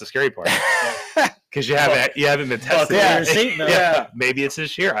 That's the scary part. Because you haven't been tested. Yeah. Maybe it's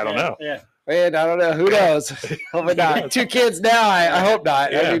this year. I don't know. Yeah. Man, I don't know. Who knows? Hopefully not. 2 kids now. I hope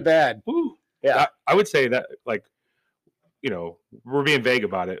not. That'd be bad. Woo. Yeah. I would say that, like, we're being vague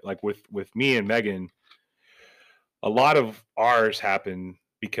about it. Like with me and Megan, a lot of ours happened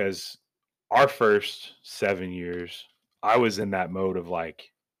because our first 7 years, I was in that mode of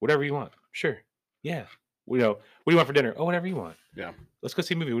like, whatever you want. Sure. Yeah. What do you want for dinner? Oh, whatever you want. Yeah. Let's go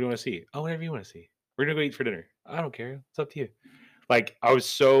see a movie. What do you want to see? Oh, whatever you want to see. We're going to go eat for dinner. I don't care. It's up to you. Like, I was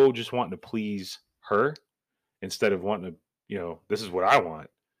so just wanting to please her instead of wanting to, this is what I want.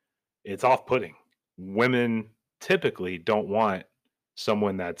 It's off-putting. Women typically don't want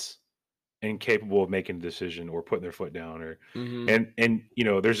someone that's incapable of making a decision or putting their foot down, or and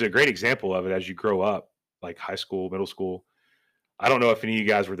there's a great example of it as you grow up, like high school, middle school. I don't know if any of you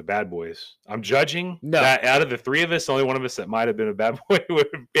guys were the bad boys. I'm judging that out of the three of us, the only one of us that might have been a bad boy you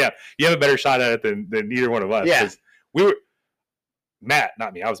have a better shot at it than neither one of us. Yeah. We were Matt,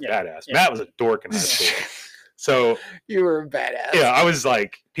 not me. I was badass. Yeah. Matt was a dork in high school. So you were a badass. Yeah, I was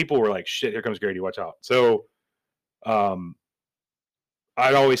like, people were like, shit, here comes Grady, watch out. So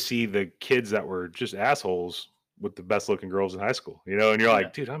I'd always see the kids that were just assholes with the best looking girls in high school, and you're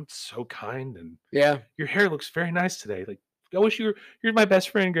like, dude, I'm so kind, and your hair looks very nice today. Like, I wish you're my best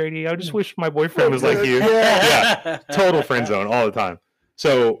friend, Grady. I just wish my boyfriend was like you. Yeah. Total friend zone all the time.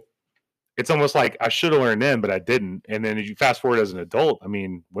 So it's almost like I should have learned then, but I didn't. And then as you fast forward as an adult, I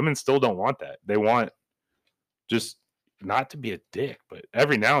mean, women still don't want that. They want just not to be a dick, but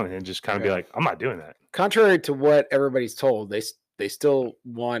every now and then just kind of be like, I'm not doing that. Contrary to what everybody's told, they still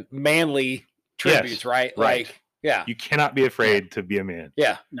want manly tributes, right? Like, yeah. You cannot be afraid to be a man.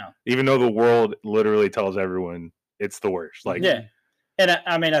 Yeah. No. Even though the world literally tells everyone it's the worst. Like, yeah. And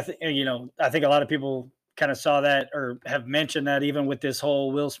I mean, I think a lot of people kind of saw that or have mentioned that even with this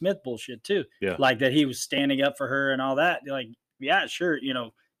whole Will Smith bullshit too. Yeah. Like that he was standing up for her and all that. Like, yeah, sure.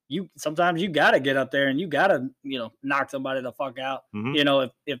 You sometimes you got to get up there and you got to, knock somebody the fuck out,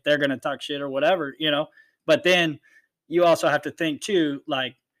 if they're going to talk shit or whatever, but then you also have to think too,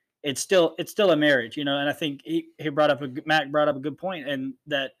 like it's still a marriage, and I think Mac brought up a good point, and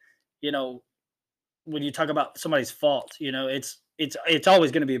that, when you talk about somebody's fault, it's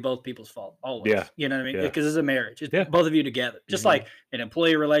always going to be both people's fault. Always. Yeah. You know what I mean? Because it's a marriage. It's Yeah. both of you together. Just like an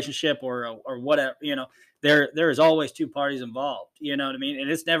employee relationship or whatever, there is always two parties involved. You know what I mean?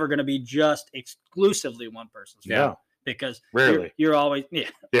 And it's never going to be just exclusively one person's fault. Because rarely you're always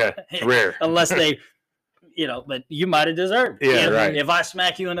it's rare. Unless they but you might have deserved it. Yeah, right. If I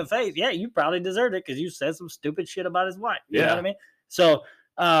smack you in the face, you probably deserved it because you said some stupid shit about his wife. You know what I mean? So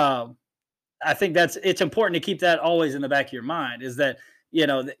I think it's important to keep that always in the back of your mind, is that, you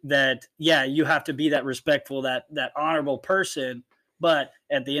have to be that respectful, that honorable person. But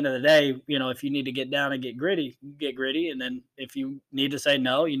at the end of the day, if you need to get down and get gritty. And then if you need to say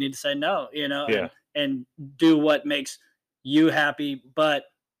no, you need to say no, and do what makes you happy, but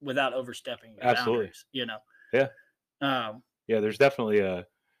without overstepping your boundaries, Yeah. There's definitely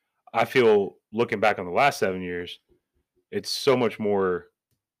I feel, looking back on the last 7 years, it's so much more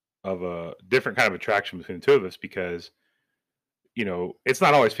of a different kind of attraction between the two of us, because it's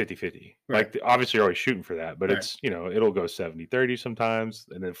not always 50-50. Right. Like, obviously you're always shooting for that, but it's it'll go 70-30 sometimes,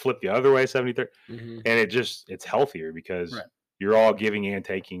 and then flip the other way 70-30, and it's healthier because you're all giving and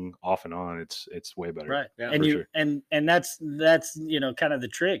taking off and on. It's way better, right? And that's kind of the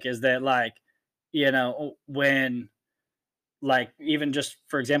trick, is that, like, when, like, even just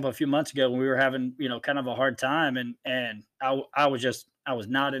for example, a few months ago when we were having kind of a hard time, and I was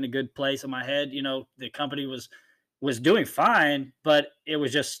not in a good place in my head. The company was doing fine, but it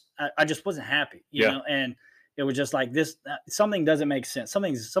was just, I just wasn't happy, and it was just like this, something doesn't make sense.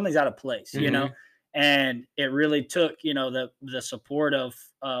 Something's out of place, and it really took, the support of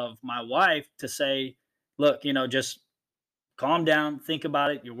my wife to say, look, just calm down, think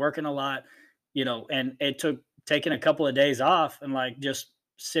about it. You're working a lot, and it took taking a couple of days off and, like, just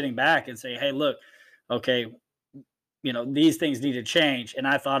sitting back and say, hey, look, okay, these things need to change. And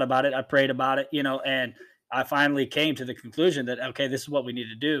I thought about it. I prayed about it, and I finally came to the conclusion that, okay, this is what we need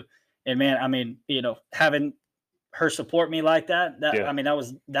to do. And man, I mean, having her support me like that, I mean, that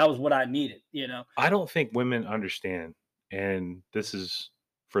was what I needed, I don't think women understand. And this is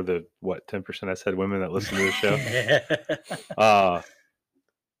for the, 10% I said women that listen to the show.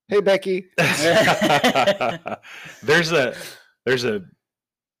 Hey, Becky. There's a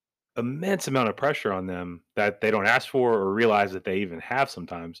immense amount of pressure on them that they don't ask for or realize that they even have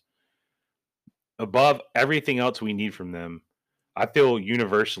sometimes. Above everything else we need from them, I feel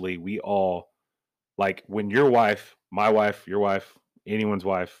universally we all, like, when your wife, my wife, your wife, anyone's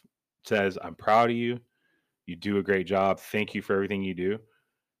wife says, I'm proud of you, you do a great job, thank you for everything you do,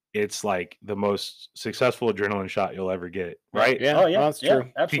 it's like the most successful adrenaline shot you'll ever get, right? Yeah. Oh, yeah. That's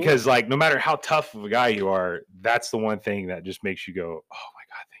true. Absolutely. Because, like, no matter how tough of a guy you are, that's the one thing that just makes you go, oh my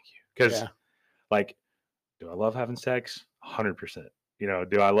God, thank you. Because, like, do I love having sex? 100%.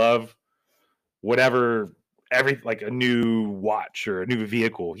 Do I love whatever like a new watch or a new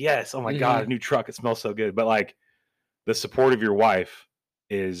vehicle. Yes. Oh my God, a new truck. It smells so good. But like the support of your wife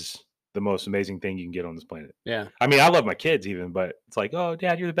is the most amazing thing you can get on this planet. Yeah. I mean, I love my kids even, but it's like, oh,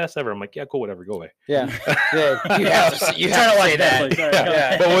 Dad, you're the best ever. I'm like, yeah, cool, whatever, go away. Yeah. Yeah. You have to say that.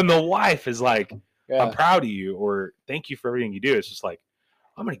 Yeah. But when the wife is like, Yeah. I'm proud of you, or thank you for everything you do, it's just like,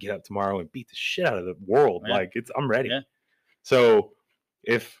 I'm gonna get up tomorrow and beat the shit out of the world. Yeah. Like I'm ready. Yeah. So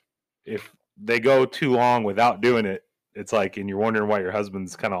if they go too long without doing it, it's like, and you're wondering why your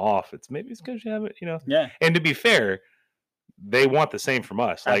husband's kind of off. It's because you haven't, Yeah. And to be fair, they want the same from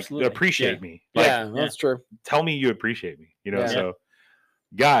us. Absolutely. Like appreciate me. Like, That's true. tell me you appreciate me. Yeah. So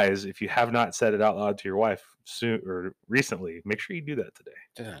guys, if you have not said it out loud to your wife soon or recently, make sure you do that today.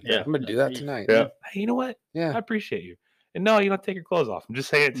 Yeah. I'm gonna do that tonight. Yeah. Hey, you know what? Yeah. I appreciate you. And no, you don't take your clothes off. I'm just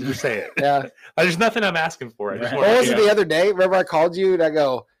saying it to just say it. Yeah. There's nothing I'm asking for. I just want What was it the other day? Remember I called you and I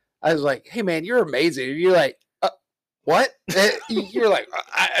was like, hey man, you're amazing. And you're like, what? You're like,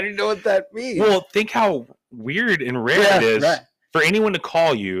 I didn't know what that means. Well, think how weird and rare it is for anyone to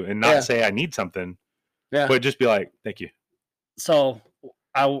call you and not say I need something, but just be like, thank you. So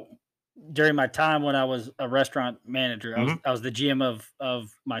during my time when I was a restaurant manager, I was the GM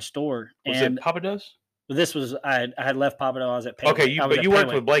of my store. Was it Papa Do's? This was I had left Papa Do's. I was at Payway. Okay, but you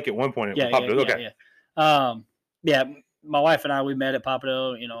worked with Blake at one point at Papa Do's. Okay. Yeah. My wife and I, we met at Papa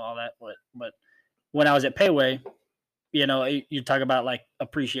Do's, all that. But when I was at Payway, you talk about like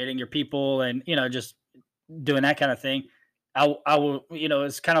appreciating your people and just doing that kind of thing. I will,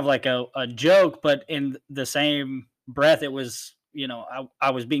 it's kind of like a joke, but in the same breath, it was,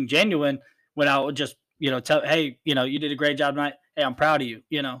 I was being genuine when I would just, tell, hey, you did a great job tonight. Hey, I'm proud of you,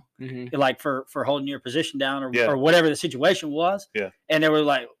 like for holding your position down or whatever the situation was. Yeah. And they were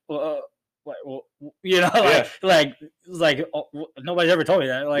like, like nobody's ever told me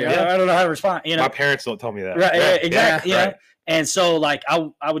that. Like, I don't know how to respond. My parents don't tell me that. Right. Yeah. Exactly. Yeah. Right. And so like,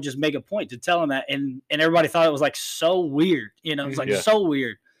 I would just make a point to tell them that. And everybody thought it was like so weird, it was like so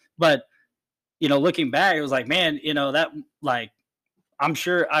weird, but looking back, it was like, man, that like, I'm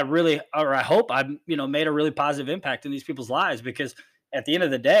sure I hope I, made a really positive impact in these people's lives, because at the end of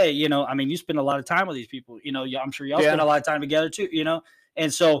the day, you spend a lot of time with these people, I'm sure y'all spend a lot of time together too,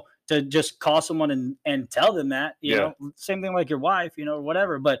 and so to just call someone and tell them that, same thing like your wife, or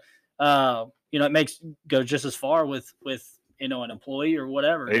whatever, but, it makes go just as far with, an employee or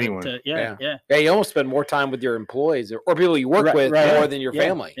whatever. Anyone. Yeah. You almost spend more time with your employees or people you work with more than your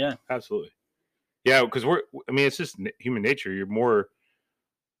family. Yeah, absolutely. Yeah. Because it's just human nature. You're more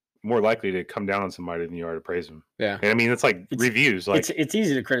likely to come down on somebody than you are to praise them. Yeah. And it's like reviews. Like it's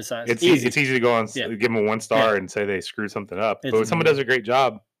easy to criticize. It's easy to go on, give them a 1 star and say they screwed something up. But when someone does a great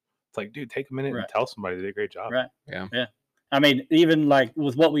job, it's like, dude, take a minute and tell somebody they did a great job. Right. Yeah. Yeah. I mean, even like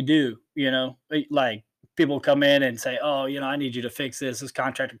with what we do, like people come in and say, oh, I need you to fix this. This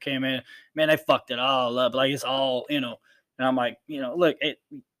contractor came in, man, they fucked it all up. Like it's all, and I'm like, look,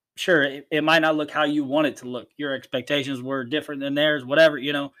 sure, it might not look how you want it to look. Your expectations were different than theirs, whatever,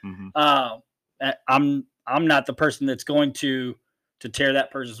 I'm not the person that's going to tear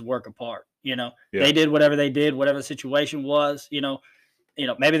that person's work apart. They did whatever they did, whatever the situation was,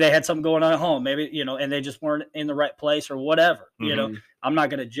 maybe they had something going on at home, maybe, and they just weren't in the right place or whatever, I'm not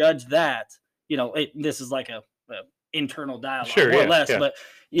going to judge that. This is like a internal dialogue, more or less, but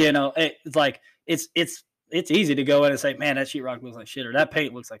it's like, it's easy to go in and say, man, that sheetrock looks like shit, or that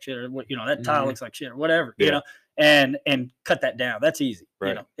paint looks like shit, or that tile looks like shit, or whatever, and cut that down. That's easy.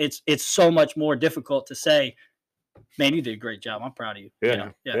 Right. It's so much more difficult to say, man, you did a great job. I'm proud of you.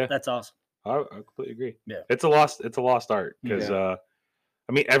 Yeah. That's awesome. I completely agree. Yeah. It's a lost art because,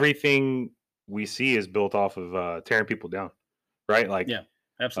 everything we see is built off of tearing people down. Right. Like, yeah,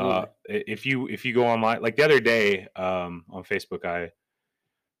 absolutely. If you go online, like the other day, on Facebook,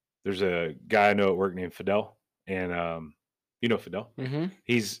 there's a guy I know at work named Fidel, and Fidel. Mm-hmm.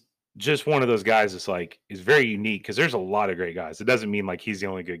 He's just one of those guys that's like is very unique because there's a lot of great guys. It doesn't mean like he's the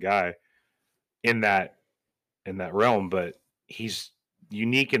only good guy in that realm, but he's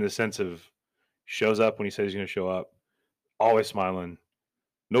unique in the sense of shows up when he says he's going to show up, always smiling,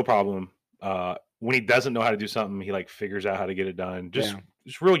 no problem. When he doesn't know how to do something, he like figures out how to get it done. Just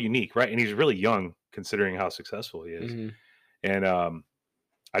real unique, right? And he's really young considering how successful he is. Mm-hmm. And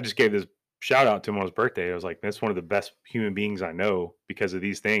I just gave this shout out to him on his birthday. I was like, that's one of the best human beings I know because of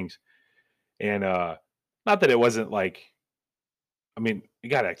these things. And not that it wasn't like, you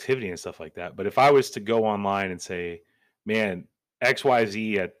got activity and stuff like that. But if I was to go online and say, man,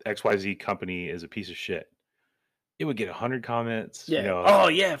 XYZ at XYZ company is a piece of shit, it would get 100 comments. Yeah. You know, Oh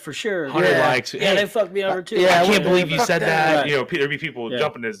yeah, for sure. 100 Yeah. likes. Yeah, Hey, they fucked me over too. I Yeah, can't believe you fuck said that. that. Right. You know, there'd be people Yeah.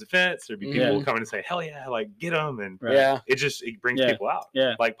 jumping to his defense. There'd be Yeah. people coming and say, "Hell yeah, like get him!" And Right. Yeah. it brings Yeah. people out.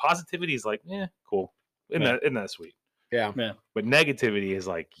 Yeah. Like positivity is like, yeah, cool. Isn't that sweet? Yeah. Yeah. But negativity is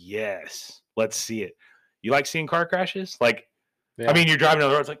like, yes, let's see it. You like seeing car crashes? Like, Yeah. I mean, you're driving down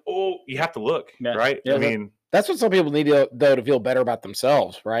the road. It's like, oh, you have to look, Yeah. right? Yeah. I mean, that's what some people need to, though, to feel better about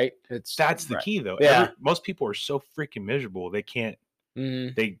themselves, right? that's the Right. key, though. Yeah. Most people are so freaking miserable. They can't.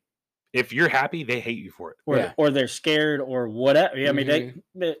 Mhm. If you're happy, they hate you for it. Or, Yeah. or they're scared or whatever. I mean,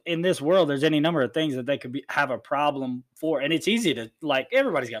 they in this world, there's any number of things that they could have a problem for, and it's easy to like.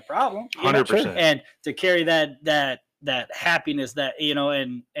 Everybody's got problems, 100%. and to carry that happiness, that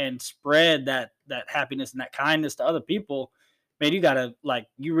and spread that happiness and that kindness to other people, man, you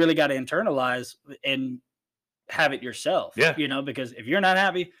really gotta internalize and have it yourself. Yeah. Because if you're not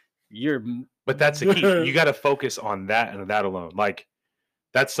happy, you're. But that's the key. You got to focus on that and that alone. Like,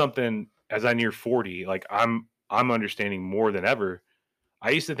 that's something as I near 40, like I'm understanding more than ever.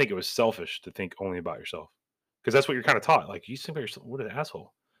 I used to think it was selfish to think only about yourself because that's what you're kind of taught. Like, you think about yourself, what an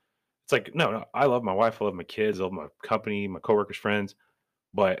asshole. It's like, no, I love my wife. I love my kids. I love my company, my coworkers, friends,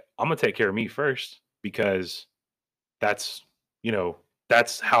 but I'm going to take care of me first because that's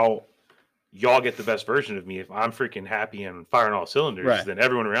how y'all get the best version of me. If I'm freaking happy and firing all cylinders, Right. then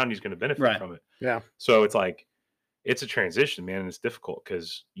everyone around you is going to benefit Right. from it. Yeah. So it's like, it's a transition, man. And it's difficult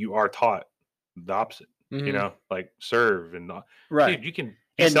because you are taught the opposite, Mhm. like serve and Right. Dude, you can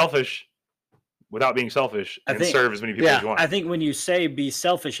be And- selfish without being selfish I and think- serve as many people as you want. I think when you say be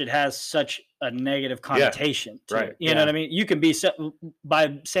selfish, it has such a negative connotation to right. it. You know what I mean? You can be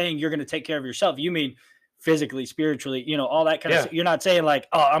by saying you're going to take care of yourself. You mean physically, spiritually, all that kind of stuff. You're not saying like,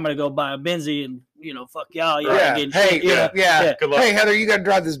 oh, I'm going to go buy a Benzie and fuck y'all. Yeah. Getting Hey, shit, yeah. yeah. Good luck. Hey, Heather, you got to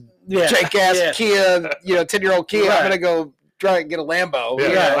drive this Yeah. jank ass Yeah. Kia, 10-year-old Kia. Right. I'm gonna go try and get a Lambo. Yeah,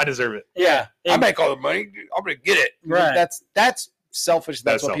 you know? I deserve it. Yeah. I And- make all the money. I'm gonna get it. Right. That's selfish.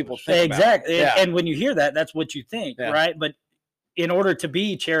 That's That's what people selfish. think. Exactly. About. And when you hear that, that's what you think, Yeah. right? But in order to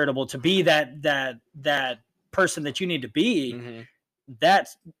be charitable, to be that person that you need to be, Mhm.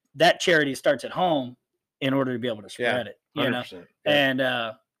 that charity starts at home in order to be able to spread it. 100%. Yeah. And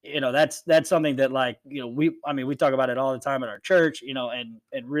that's something that we talk about it all the time at our church, and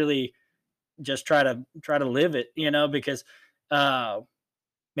really just try to live it, because man,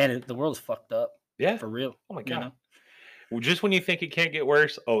 the world's fucked up Yeah. for real. Oh my you God. know? Well, just when you think it can't get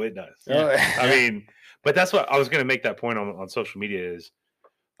worse, oh, it does. Yeah. I mean, but that's what I was going to make that point on social media is,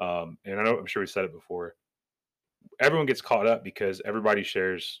 and I'm sure we said it before. Everyone gets caught up because everybody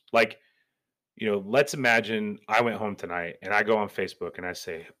shares. Like, let's imagine I went home tonight and I go on Facebook and I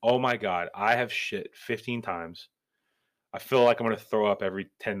say, "Oh my God, I have shit 15 times. I feel like I'm going to throw up every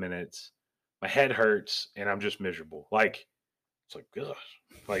 10 minutes. My head hurts and I'm just miserable." Like, it's like, ugh,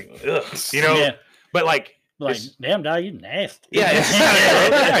 Yeah. But like, Like, it's- damn dog, you nasty.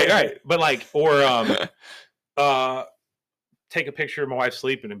 yeah, right. But like, or take a picture of my wife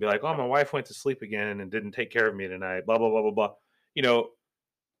sleeping and be like, "Oh, my wife went to sleep again and didn't take care of me tonight." Blah blah blah blah blah.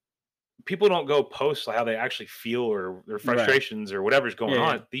 People don't go post how they actually feel or their frustrations or whatever's going Yeah.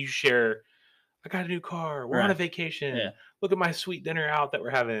 on. You share, "I got a new car. We're on a Right. vacation. Yeah. Look at my sweet dinner out that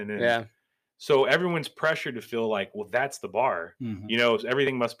we're having." And Yeah. so everyone's pressured to feel like, well, that's the bar. Mhm.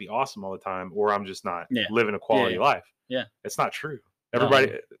 Everything must be awesome all the time, or I'm just not Yeah. living a quality Yeah. life. Yeah. It's not true. No.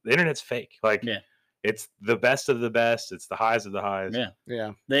 Everybody, the internet's fake. Like, Yeah. it's the best of the best. It's the highs of the highs. Yeah.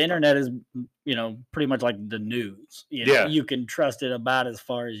 Yeah. The internet is, pretty much like the news. Yeah. You can trust it about as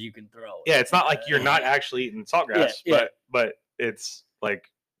far as you can throw it. Yeah, it's not like you're not actually eating saltgrass, Yeah. but it's like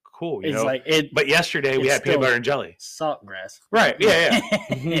cool, It's like But yesterday we it's had peanut still- butter and jelly. salt grass. Right. Yeah.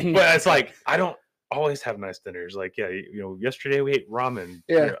 yeah. But it's like I don't always have nice dinners. Like, yesterday we ate ramen.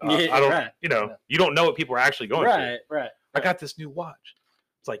 Yeah. I don't. Right. You don't know what people are actually going through. Right. I got this new watch.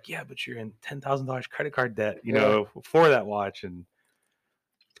 It's like, yeah, but you're in $10,000 credit card debt, Yeah. for that watch, and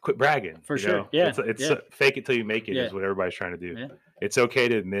quit bragging. For you sure. know? Yeah, It's yeah. fake it till you make it Yeah. is what everybody's trying to do. Yeah. It's okay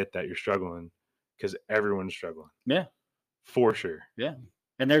to admit that you're struggling because everyone's struggling. Yeah. For sure.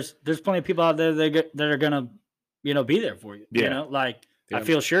 And there's plenty of people out there that are gonna, be there for you. Yeah. I Yeah.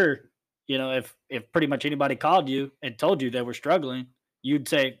 feel sure, if pretty much anybody called you and told you they were struggling, you'd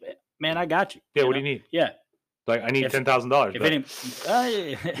say, "Man, I got you." Yeah. you What do know? you need? Yeah. Like, I need If- $10,000. If but-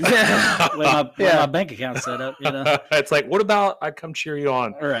 any, when my bank account's set up, It's like, what about I come cheer you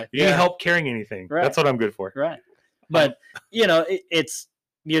on? All right. You need help carrying anything. Right. That's what I'm good for. Right. But it's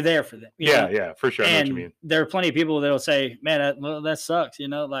you're there for them. you know? Yeah, for sure. I know what you And mean. there are plenty of people that'll say, "Man, that sucks."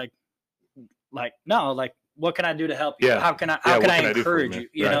 No, like what can I do to help you? Yeah. How can I what can I do for you, encourage man? you?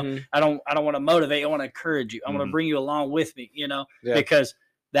 You Right. know, I don't want to motivate. I want to encourage you. I want to Mhm. bring you along with me, you know, Yeah. because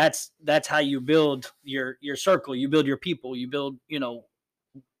that's how you build your circle. You build your people. You build, you know,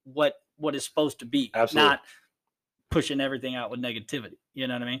 what is supposed to be, Absolutely. not pushing everything out with negativity. You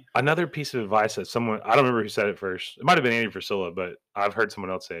know what I mean? Another piece of advice that someone, I don't remember who said it first. It might have been Andy Frisella, but I've heard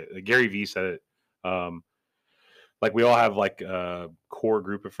someone else say it. Gary Vee said it. Like we all have like a core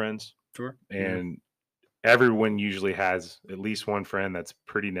group of friends, Sure. and everyone usually has at least one friend that's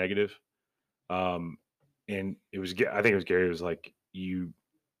pretty negative. And it was, I think it was Gary. It was like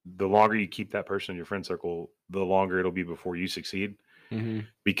the longer you keep that person in your friend circle, the longer it'll be before you succeed,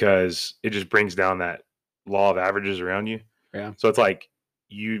 because it just brings down that law of averages around you. Yeah. So it's like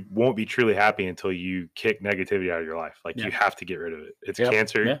you won't be truly happy until you kick negativity out of your life. Like you have to get rid of it. It's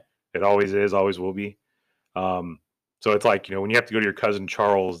cancer. Yeah. It always is, always will be. So it's like, you know, when you have to go to your cousin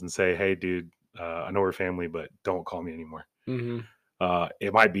Charles and say, hey, dude, I know we're family, but don't call me anymore.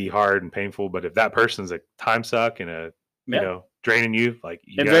 It might be hard and painful, but if that person's a time suck and you know, draining you, like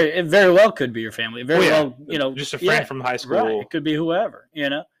it very well could be your family. Very well, you know, just a friend from high school. Right. It could be whoever, you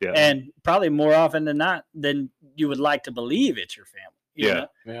know, and probably more often than not, than you would like to believe it's your family. You know?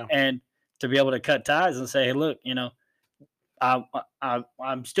 Yeah. And to be able to cut ties and say, hey, look, you know,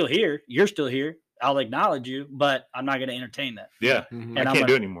 I'm still here. You're still here. I'll acknowledge you, but I'm not going to entertain that. Yeah. And I can't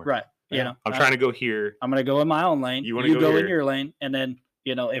do it anymore. Right. You know, I'm trying to go here. I'm going to go in my own lane. You go in your lane. And then,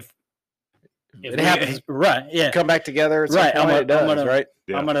 you know, if it happens, right? Yeah, come back together. Right, I'm gonna,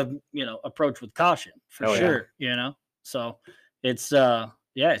 I'm gonna, you know, approach with caution for sure. You know, so it's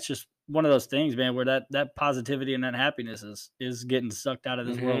it's just one of those things, man, where that positivity and that happiness is getting sucked out of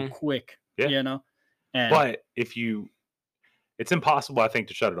this world quick. Yeah. You know, but it's impossible, I think,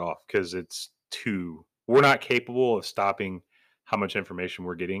 to shut it off because we're not capable of stopping how much information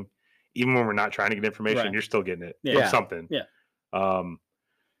we're getting, even when we're not trying to get information. You're still getting it from something. Yeah.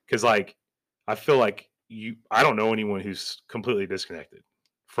 Because like. I feel like I don't know anyone who's completely disconnected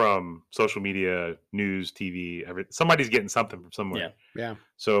from social media, news, TV, everything. Somebody's getting something from somewhere. Yeah.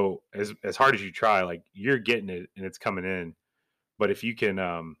 So as hard as you try, like you're getting it and it's coming in. But if you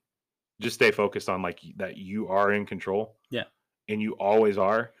can just stay focused on like that you are in control. Yeah. And you always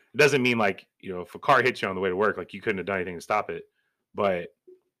are. It doesn't mean like, you know, if a car hits you on the way to work, like you couldn't have done anything to stop it. But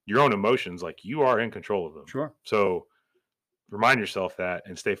your own emotions, like you are in control of them. Sure. So remind yourself that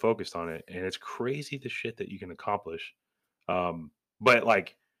and stay focused on it. And it's crazy the shit that you can accomplish. But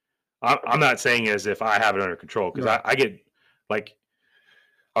like, I'm not saying as if I have it under control because I get like,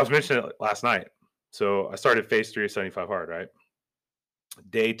 I was mentioning it last night. So I started phase 3 of 75 hard, right?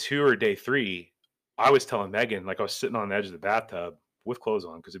 Day 2 or day 3, I was telling Megan, like I was sitting on the edge of the bathtub with clothes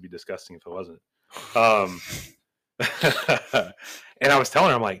on because it'd be disgusting if it wasn't. And I was telling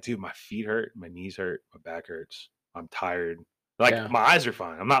her, I'm like, dude, my feet hurt, my knees hurt, my back hurts. I'm tired. Like my eyes are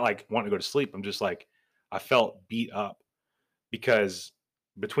fine. I'm not like wanting to go to sleep. I'm just like, I felt beat up because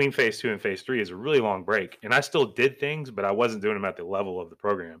between phase 2 and phase 3 is a really long break. And I still did things, but I wasn't doing them at the level of the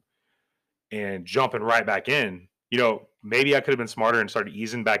program and jumping right back in. You know, maybe I could have been smarter and started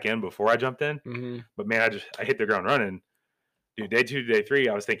easing back in before I jumped in. But man, I hit the ground running. Dude, day 2 to day 3,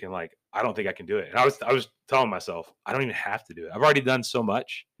 I was thinking like, I don't think I can do it. And I was telling myself, I don't even have to do it. I've already done so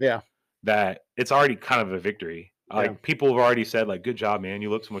much. That it's already kind of a victory. Like people have already said, like, good job, man. You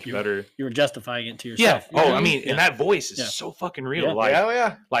look so much better. You were justifying it to yourself. Yeah. Oh, I mean, and that voice is so fucking real. Yeah.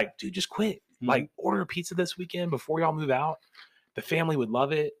 Like, like, dude, just quit. Like, order a pizza this weekend before y'all move out. The family would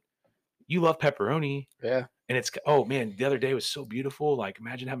love it. You love pepperoni. Yeah. And it's, oh man, the other day was so beautiful. Like,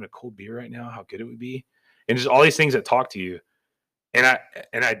 imagine having a cold beer right now, how good it would be. And just all these things that talk to you. And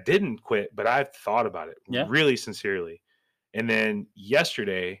I didn't quit, but I've thought about it really sincerely. And then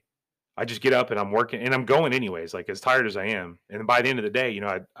yesterday, I just get up and I'm working and I'm going anyways, like as tired as I am. And by the end of the day, you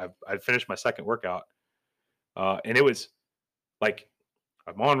know, I'd finished my second workout. And it was like,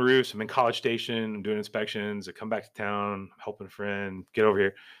 I'm on roofs, I'm in College Station, I'm doing inspections, I come back to town, helping a friend, get over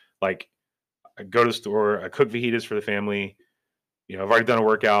here. Like I go to the store, I cook fajitas for the family. You know, I've already done a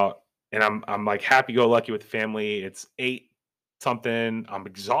workout and I'm like happy go lucky with the family. It's 8 something. I'm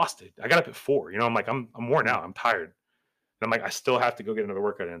exhausted. I got up at 4, you know, I'm like, I'm worn out. I'm tired. And I'm like, I still have to go get another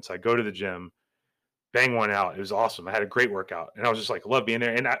workout in. So I go to the gym, bang one out. It was awesome. I had a great workout. And I was just like, love being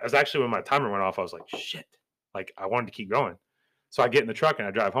there. And I was actually, when my timer went off, I was like, shit. Like I wanted to keep going. So I get in the truck and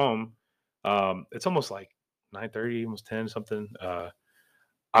I drive home. It's almost like 9:30, almost 10 something.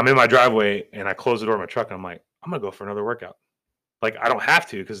 I'm in my driveway and I close the door of my truck and I'm like, I'm going to go for another workout. Like I don't have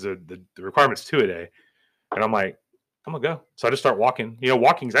to because the requirement's 2 a day. And I'm like, I'm gonna go. So I just start walking. You know,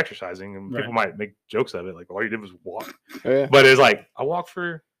 walking's exercising, and people might make jokes of it, like all you did was walk. But it's like I walk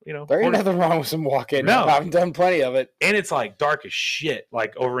for you know, there ain't nothing wrong with some walking. No. I've done plenty of it. and it's like dark as shit,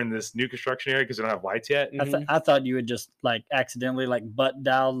 like over in this new construction area because they don't have lights yet. I thought you would just like accidentally like butt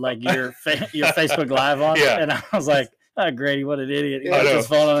dialed like your Facebook Live on, Yeah. and I was like, "Oh, Grady, what an idiot!" He Yeah, left I his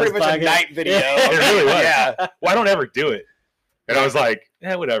phone on Pretty his much pocket. a night video. It really was. Yeah. Well, I don't ever do it, and I was like,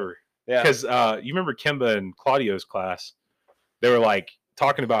 whatever. Yeah. Because you remember Kimba and Claudio's class, they were like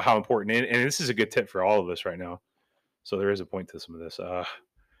talking about how important, and this is a good tip for all of us right now. So there is a point to some of this.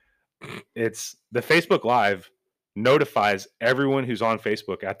 It's the Facebook Live notifies everyone who's on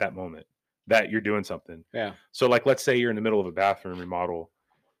Facebook at that moment that you're doing something. Yeah. So like, let's say you're in the middle of a bathroom remodel,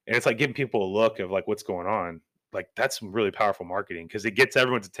 and it's like giving people a look of like what's going on. Like that's some really powerful marketing because it gets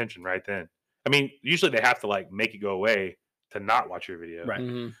everyone's attention right then. I mean, usually they have to like make it go away to not watch your video. Right.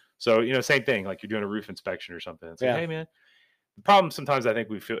 Mm-hmm. So, you know, same thing, like you're doing a roof inspection or something. It's like, Yeah. hey man, the problem sometimes I think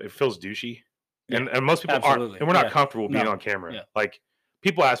it feels douchey. And most people Absolutely. aren't, and we're not Yeah. comfortable being No. on camera. Yeah. Like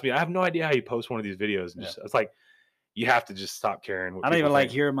people ask me, I have no idea how you post one of these videos. And just, it's like, you have to just stop caring. What I don't people even like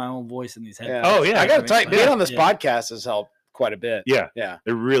think. hearing my own voice in these Yeah. headphones. Oh, yeah. I got to mean, tell you, like, being on this yeah. podcast has helped quite a bit. Yeah. Yeah.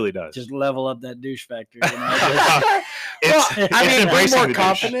 It really does. Just level up that douche factor. You know? Well, It's I mean, embracing I'm more the douche.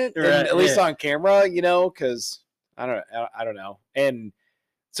 confident, Right, at least yeah. on camera, you know, because I don't know. And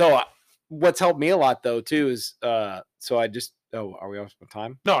so what's helped me a lot though too is so I just are we off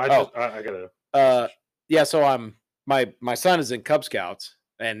time? No, I gotta. Yeah. So my son is in Cub Scouts,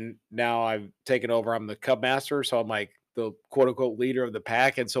 and now I've taken over. I'm the Cub Master, so I'm like the quote unquote leader of the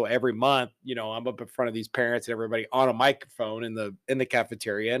pack. And so every month, you know, I'm up in front of these parents and everybody on a microphone in the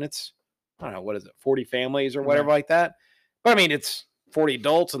cafeteria, and it's I don't know what is it, 40 families or whatever like that. But I mean, it's 40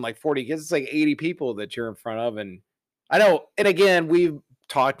 adults and like 40 kids. It's like 80 people that you're in front of, and I know. And again, we've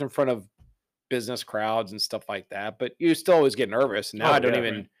talked in front of business crowds and stuff like that, but you still always get nervous. Now Oh, I don't yeah,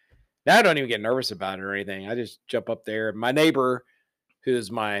 even. right. Now I don't even get nervous about it or anything. I just jump up there. My neighbor,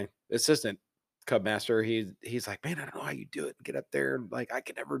 who's my assistant Cub Master, he's like, man, I don't know how you do it. Get up there, and like I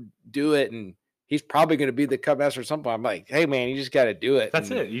could never do it. And he's probably going to be the Cub Master at some point. I'm like, hey man, you just got to do it. That's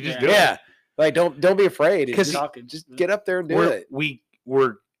and, it. You just Yeah. do Yeah, it. like don't be afraid. Because Just get up there and do it.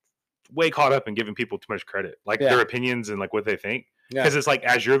 We're way caught up in giving people too much credit, like Yeah. their opinions and like what they think. Yeah. Because it's like,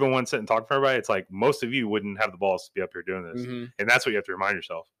 as you're the one sitting and talking for everybody, it's like most of you wouldn't have the balls to be up here doing this. Mhm. And that's what you have to remind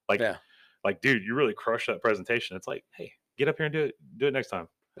yourself. Like, Yeah. like, dude, you really crushed that presentation. It's like, hey, get up here and do it next time.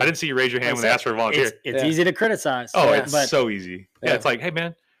 I didn't see you raise your hand when they asked for a volunteer. It's Yeah. easy to criticize. Oh, Yeah. it's but so easy. Yeah. Yeah. It's like, hey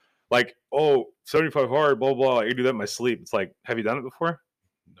man, like, 75 hard, blah, blah. I can do that in my sleep. It's like, have you done it before?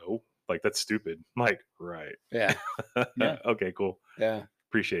 No. Like, that's stupid. I'm like, right. Yeah. Yeah. Okay, cool. Yeah.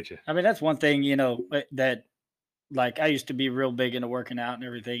 Appreciate you. I mean, that's one thing, you know, that like I used to be real big into working out and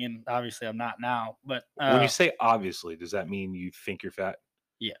everything, and obviously I'm not now. But When you say obviously, does that mean you think you're fat?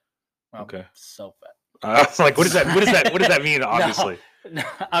 I'm okay. so fat. I was like, what does that mean? Obviously. No,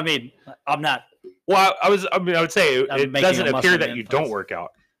 I mean, I'm not. Well, I would say I'm it making doesn't a appear muscle that man you face. don't work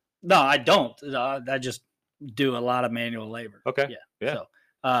out. No, I don't. I just do a lot of manual labor. Okay. Yeah. Yeah.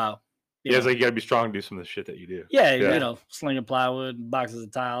 So, Yeah, it's like you got to be strong to do some of the shit that you do. yeah, Yeah. you know, slinging plywood, boxes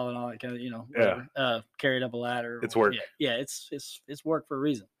of tile, and all that kind of, you know, Yeah. whatever. Carried up a ladder. It's work. Yeah, it's work for a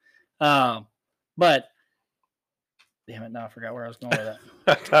reason. But damn it, now I forgot where I was going with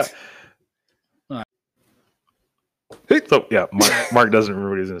that. So yeah, Mark doesn't remember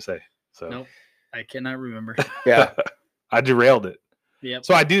what he was going to say. So Nope, I cannot remember. Yeah. I derailed it. Yep.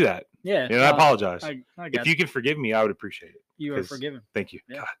 So I do that. Yeah. And I apologize. I If got you can forgive me, I would appreciate it. you are 'cause- forgiven. Thank you.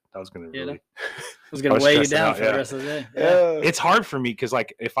 Yeah. God, I was going to You know? really. I was going I to was weigh you stressing down out, for yeah. the rest of the day. Yeah. It's hard for me because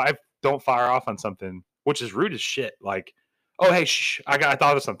like if I don't fire off on something, which is rude as shit, like, oh hey, I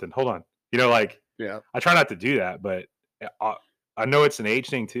thought of something. Hold on. You know, like Yeah. I try not to do that, but I know it's an age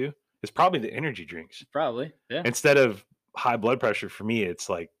thing too. It's probably the energy drinks. Probably. Yeah. Instead of high blood pressure, for me, it's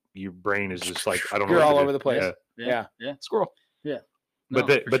like your brain is just like I don't know. You're what to all do. over the place. Yeah. Yeah. Yeah. Squirrel. No,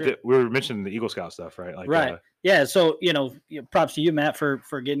 But for sure. we were mentioning the Eagle Scout stuff, right? Like, Right. Yeah. So, you know, props to you, Matt, for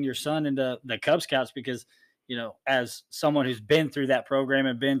getting your son into the Cub Scouts because, you know, as someone who's been through that program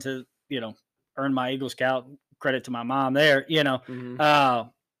and been to, you know, earn my Eagle Scout, credit to my mom there, you know,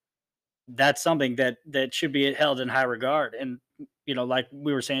 Mhm. that's something that should be held in high regard. And, you know, like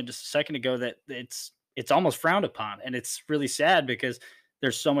we were saying just a second ago, that it's almost frowned upon. And it's really sad because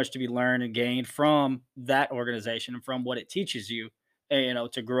there's so much to be learned and gained from that organization and from what it teaches you, you know,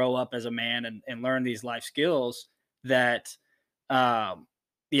 to grow up as a man and learn these life skills that,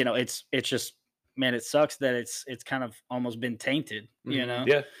 you know, it's just, man, it sucks that it's kind of almost been tainted, you Mhm. know?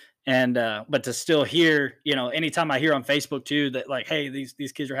 Yeah. And, but to still hear, you know, anytime I hear on Facebook too, that like, hey, these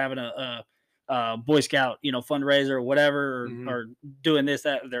kids are having a Boy Scout, you know, fundraiser or whatever, Mhm. or doing this,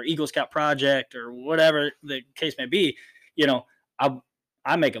 that, their Eagle Scout project or whatever the case may be, you know,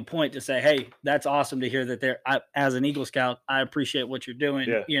 I make a point to say, hey, that's awesome to hear that as an Eagle Scout, I appreciate what you're doing,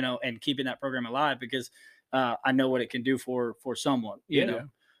 and keeping that program alive, because I know what it can do for someone, you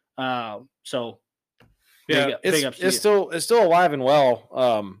know. So big ups to you. It's still alive and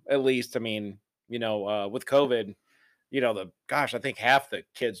well. At least, I mean, with COVID, I think half the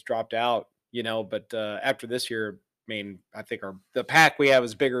kids dropped out, but after this year, I mean, I think the pack we have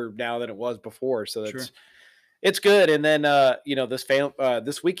is bigger now than it was before. So it's good. And then,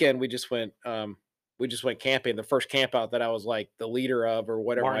 this weekend we just went camping, the first camp out that I was like the leader of or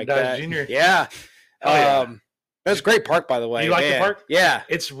whatever Martin like Dodge that. Jr. Yeah. Yeah. That's a great park, by the way. You like the park? Yeah.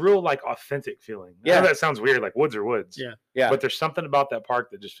 It's real, like, authentic feeling. Yeah. I know that sounds weird, like woods are woods. Yeah. Yeah. But there's something about that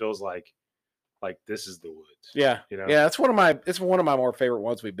park that just feels like this is the woods. Yeah. Yeah. It's one of my more favorite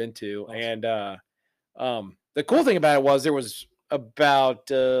ones we've been to. Awesome. And the cool thing about it was there was about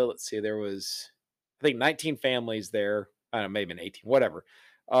there was I think 19 families there. I don't know, maybe 18, whatever.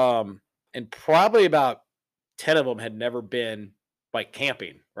 And probably about 10 of them had never been like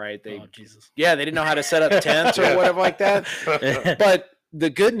camping, right? Jesus. Yeah, they didn't know how to set up tents or whatever like that. But the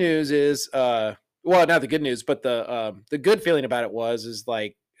good news is, not the good news, but the good feeling about it is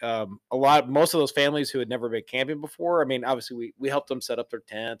like most of those families who had never been camping before. I mean, obviously we helped them set up their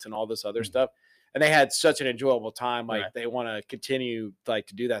tents and all this other stuff, and they had such an enjoyable time. Like they want to continue like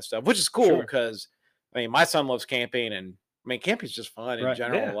to do that stuff, which is cool because I mean, my son loves camping, and I mean, camping's just fun in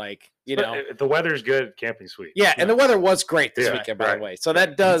general. Yeah. Like, if the weather's good, camping's sweet. Yeah, and the weather was great this weekend, by the way. So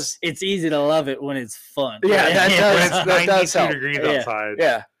that does. It's easy to love it when it's fun. Yeah, that does. When it's 92 degrees outside.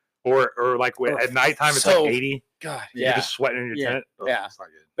 Yeah. Or like at nighttime, it's like 80. God, You're just sweating in your tent. Oh, it's not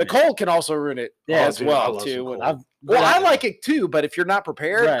good. The cold can also ruin it as well, too. I like it too, but if you're not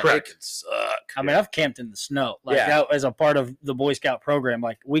prepared, it can suck. I mean, I've camped in the snow. Like that as a part of the Boy Scout program.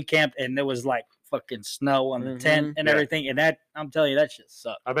 Like we camped and there was like fucking snow on the tent and everything. And that, I'm telling you, that shit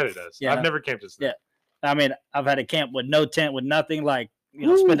sucks. I bet it does. I've never camped in snow. Yeah. I mean, I've had a camp with no tent, with nothing, like,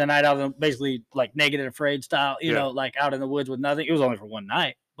 spend the night out basically like Naked and Afraid style, like out in the woods with nothing. It was only for one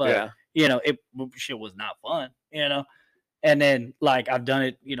night, but shit was not fun, And then like I've done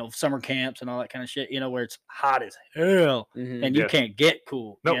it, summer camps and all that kind of shit, where it's hot as hell and you can't get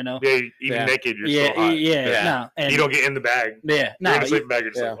cool, Nope. Yeah, even naked, you're so hot. No, and you don't get in the bag. Yeah, you're in the sleeping bag.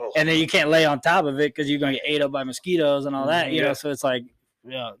 You're just like, and then you can't lay on top of it because you're gonna get ate up by mosquitoes and all that, So it's like,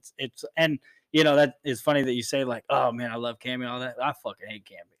 it's and. That is funny that you say like, oh man, I love camping, all that. I fucking hate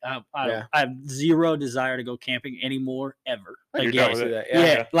camping. I have zero desire to go camping anymore ever.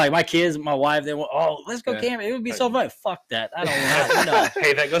 Again. Like my kids, my wife, they went, let's go camping. It would be so fun. Fuck that. I don't know.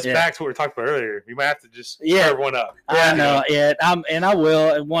 Hey, that goes back to what we were talking about earlier. You might have to just serve one up. I know. Yeah, and I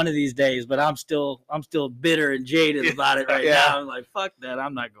will one of these days, but I'm still bitter and jaded about it right now. I'm like, fuck that.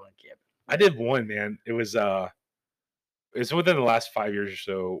 I'm not going camping. I did one, man. It was within the last 5 years or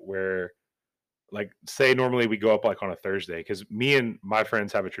so where. Like, say normally we go up like on a Thursday because me and my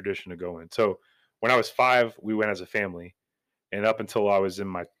friends have a tradition to go in. So when I was 5, we went as a family. And up until I was in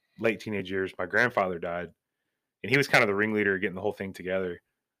my late teenage years, my grandfather died. And he was kind of the ringleader getting the whole thing together.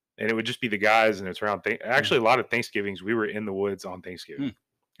 And it would just be the guys. And it's around actually a lot of Thanksgivings, we were in the woods on Thanksgiving.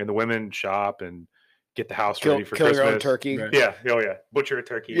 And the women shop and get the house ready for Christmas. Kill your own turkey. Right. Yeah. Oh, yeah. Butcher a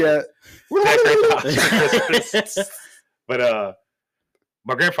turkey. Yeah. But,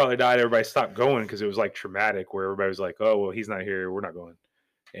 my grandfather died. Everybody stopped going because it was like traumatic where everybody was like, oh, well, he's not here. We're not going.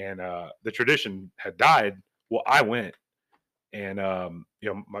 And the tradition had died. Well, I went and, some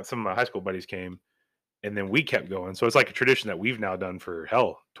of my high school buddies came and then we kept going. So it's like a tradition that we've now done for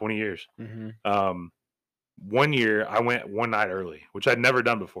 20 years. Mm-hmm. 1 year I went one night early, which I'd never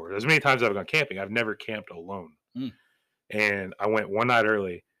done before. As many times as I've gone camping, I've never camped alone. And I went one night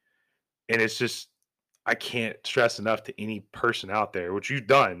early and it's just, I can't stress enough to any person out there, which you've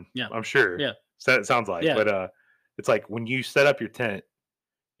done, I'm sure. Yeah. So it sounds like, but it's like when you set up your tent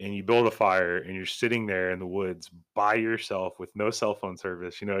and you build a fire and you're sitting there in the woods by yourself with no cell phone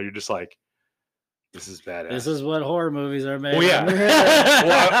service, you're just like, this is badass. This is what horror movies are made. Well, yeah.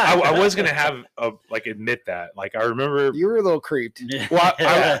 Well, I was going to have admit that. Like, I remember. You were a little creeped. Well,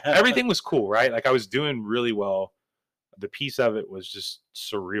 everything was cool, right? Like, I was doing really well. The piece of it was just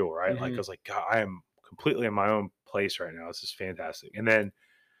surreal, right? Like, I was like, God, I am completely in my own place right now. This is fantastic. And then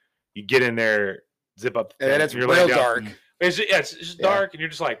you get in there, zip up the tent, and it's real dark. It's just dark, and you're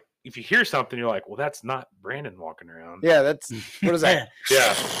just like, if you hear something, you're like, well, that's not Brandon walking around. Yeah, that's what is that?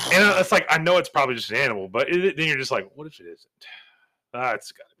 Yeah, and it's like I know it's probably just an animal, but then you're just like, what if it isn't?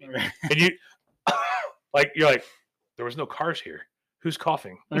 It's got to be. And you're like, there was no cars here. Who's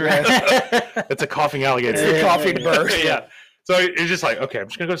coughing? It's a coughing alligator. It's a coughing bird. Yeah. So it's just like, okay, I'm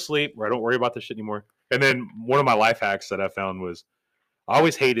just gonna go to sleep where I don't worry about this shit anymore. And then one of my life hacks that I found was I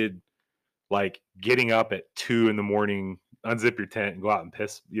always hated like getting up at 2 a.m, unzip your tent and go out and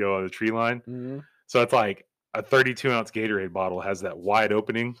piss, on the tree line. Mm-hmm. So it's like a 32-ounce Gatorade bottle has that wide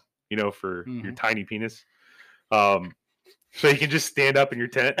opening, for your tiny penis. So you can just stand up in your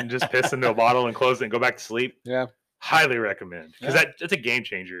tent and just piss into a bottle and close it and go back to sleep. Yeah. Highly recommend, because that's a game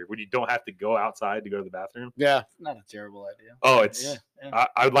changer when you don't have to go outside to go to the bathroom. Yeah. Not a terrible idea. Oh, it's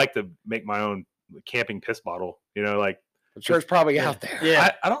I would like to make my own camping piss bottle, like I'm sure it's probably out there.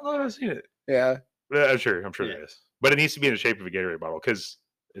 Yeah. I don't know if I've seen it. Yeah. I'm sure there is. But it needs to be in the shape of a Gatorade bottle, because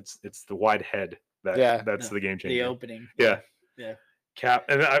it's the wide head that's the game changer. The opening. Yeah. Yeah. Cap,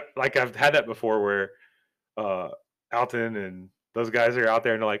 and I've had that before where Alton and those guys are out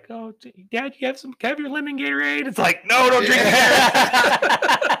there and they're like, "Oh, Dad, you have your lemon Gatorade?" It's like, no, don't drink it.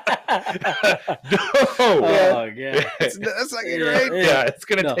 No. Oh yeah. That's not Gatorade. Yeah, it's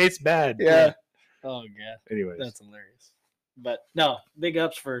gonna taste bad. Yeah. Oh god. Anyways, that's hilarious. But no, big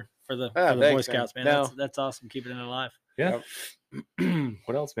ups for the thanks, Boy Scouts, man. No. That's awesome, keeping it alive. Yeah.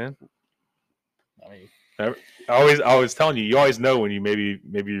 What else, man? I mean, I was telling you, you always know when you maybe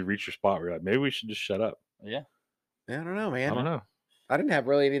you reach your spot where you're like, maybe we should just shut up. yeah. I don't know, man. I don't know. I didn't have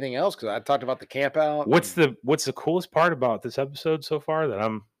really anything else because I talked about the camp out. What's the coolest part about this episode so far that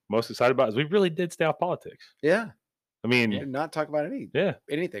I'm most excited about is we really did stay off politics. Yeah. I mean, Did not talk about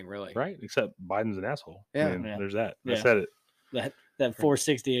anything really. Right. Except Biden's an asshole. Yeah. I mean, there's that. Yeah. I said it. That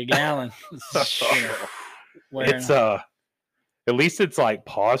 460 a gallon. It's at least it's like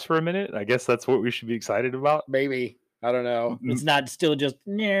pause for a minute. I guess that's what we should be excited about. Maybe. I don't know. It's not still just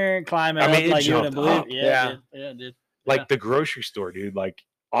climbing I mean, up like you jumped wouldn't believe. up. Yeah, it did. Like the grocery store, dude. Like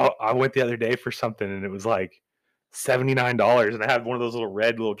I went the other day for something and it was like $79, and I had one of those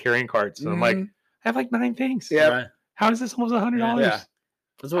little carrying carts, and I'm like, I have like 9 things. Yeah. Right. How is this almost $100? Yeah.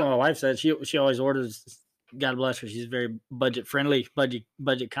 That's what my wife said. She always orders. God bless her. She's very budget friendly,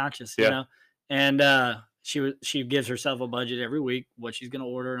 budget conscious, you know. And she gives herself a budget every week, what she's gonna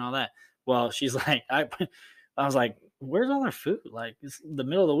order and all that. Well, she's like, I was like, where's all our food? Like, it's the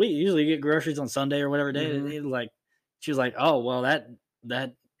middle of the week. Usually you get groceries on Sunday or whatever day. Mm-hmm. Like, she was like, oh well, that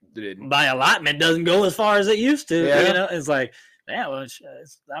Didn't. by allotment doesn't go as far as it used to. Yeah. You know, it's like, yeah, well, it's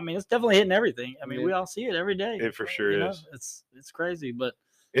definitely hitting everything. I mean, we all see it every day. It for sure is. It's crazy, but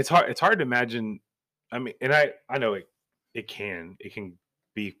it's hard to imagine. I mean, and I know it can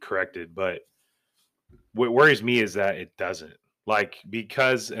be corrected, but what worries me is that it doesn't. Like,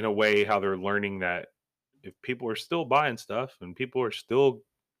 because in a way how they're learning that if people are still buying stuff and people are still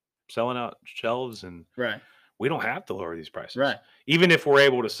selling out shelves, and right, we don't have to lower these prices. right. Even if we're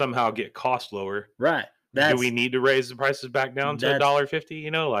able to somehow get costs lower, Right. do we need to raise the prices back down to $1.50?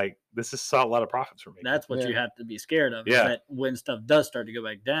 You know, like, this is a lot of profits for me. That's what you have to be scared of. Yeah. Is that when stuff does start to go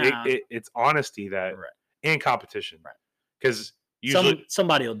back down, it's honesty that and competition. Right. Because usually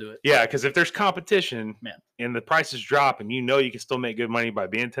somebody will do it. Yeah, because if there's competition and the prices drop, and you can still make good money by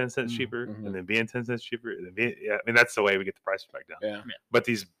being 10 cents cheaper, and then being 10 cents cheaper, and then I mean, that's the way we get the prices back down. Yeah. But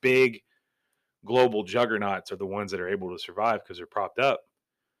these big global juggernauts are the ones that are able to survive because they're propped up,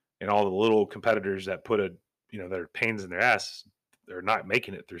 and all the little competitors that put that are pains in their ass, they're not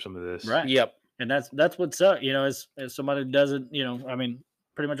making it through some of this. Right. Yep. And that's what's up. You know, as somebody who does it, I mean,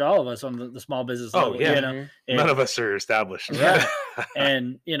 pretty much all of us on the small business level. Yeah. And, none of us are established. Right.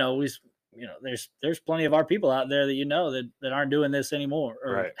 And there's plenty of our people out there that that aren't doing this anymore,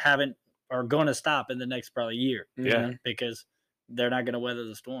 or haven't, or going to stop in the next probably year. Yeah. Because they're not going to weather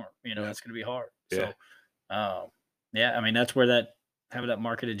the storm. It's going to be hard. Yeah. So, I mean, that's where having that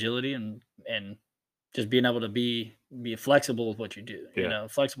market agility and just being able to be flexible with what you do,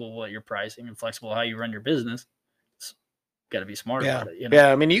 flexible with what you're pricing, and flexible how you run your business. Got to be smart about it.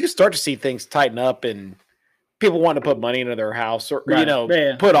 Yeah. I mean, you can start to see things tighten up, and people want to put money into their house, or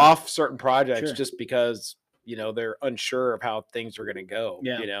put off certain projects just because they're unsure of how things are going to go.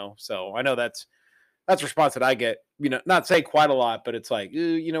 So I know that's a response that I get. Not say quite a lot, but it's like,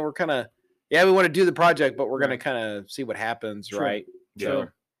 we're kind of we want to do the project, but we're going to kind of see what happens, right?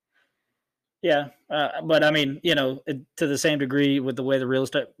 Yeah. So, but I mean, to the same degree with the way the real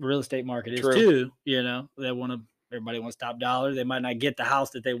estate market is too. Everybody wants top dollar. They might not get the house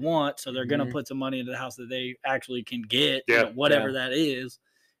that they want, so they're going to put some money into the house that they actually can get, whatever that is.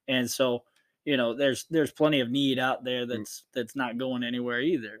 And so, there's plenty of need out there that's not going anywhere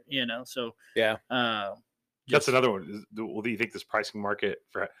either. So that's another one. Well, do you think this pricing market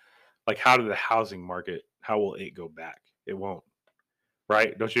how did the housing market? How will it go back? It won't,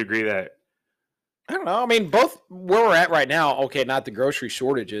 right? Don't you agree that? I don't know. I mean, both where we're at right now, okay, not the grocery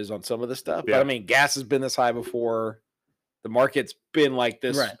shortages on some of the stuff, but I mean, gas has been this high before. The market's been like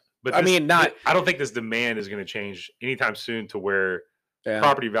this. Right. But I don't think this demand is going to change anytime soon to where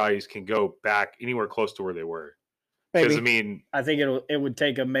property values can go back anywhere close to where they were. Because I mean, I think it would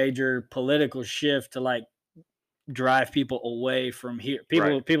take a major political shift to like drive people away from here.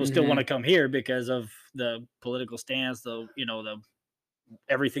 People still want to come here because of the political stance, the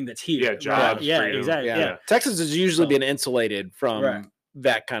everything that's here. Yeah, jobs, yeah, freedom. exactly. Yeah. Texas has usually been insulated from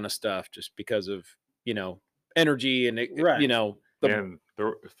that kind of stuff just because of energy and and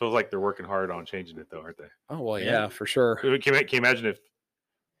it feels like they're working hard on changing it though, aren't they? Oh well, yeah, for sure. Can you imagine if,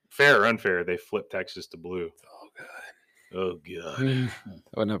 fair or unfair, they flip Texas to blue? Oh god, that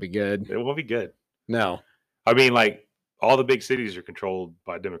would not be good. It won't be good. No, I mean, like all the big cities are controlled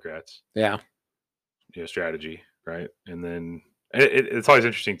by Democrats. Yeah, strategy, right? And then it's always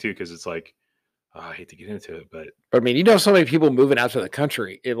interesting too because it's like, I hate to get into it, but I mean, so many people moving out to the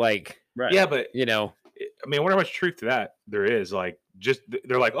country. It yeah, but I mean, I wonder how much truth to that there is. Like, just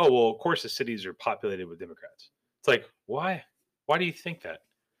they're like, oh well, of course the cities are populated with Democrats. It's like, why? Why do you think that?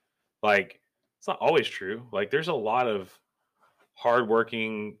 Like, it's not always true. Like, there's a lot of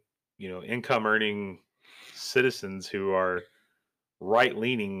hardworking, income earning citizens who are right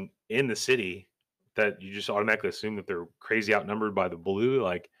leaning in the city that you just automatically assume that they're crazy outnumbered by the blue.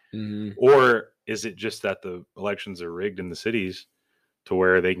 Like, or is it just that the elections are rigged in the cities to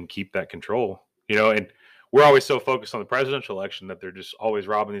where they can keep that control? And we're always so focused on the presidential election that they're just always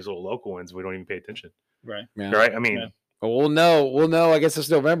robbing these little local wins. We don't even pay attention. Right. Yeah. Right. I mean, well, we'll know. I guess it's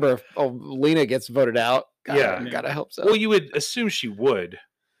November if Lena gets voted out. Gotta hope so. Well, you would assume she would.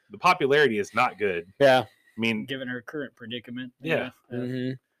 The popularity is not good. Yeah. I mean, given her current predicament. Yeah.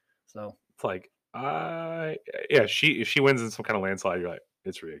 So it's like, if she wins in some kind of landslide, you're like,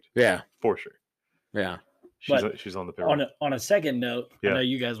 it's rigged. Yeah. For sure. Yeah. She's on the payroll. On a second note, I know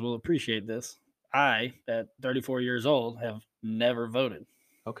you guys will appreciate this. I, at 34 years old, have never voted.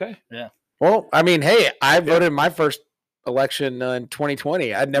 Okay. Yeah. Well, I mean, hey, I voted my first election in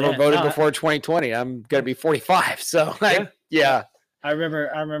 2020. I'd never voted before 2020. I'm gonna be 45. So I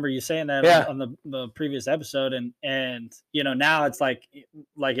remember you saying that on the previous episode, and now it's like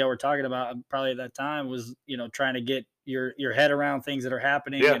y'all were talking about probably at that time was trying to get your head around things that are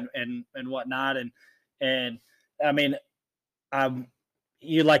happening and whatnot, and I mean,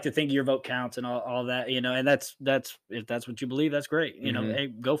 you like to think your vote counts and all that, and that's if that's what you believe, that's great. Hey,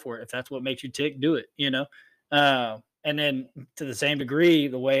 go for it. If that's what makes you tick, do it. And then to the same degree,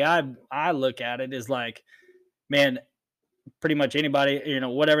 the way I look at it is like, man, pretty much anybody,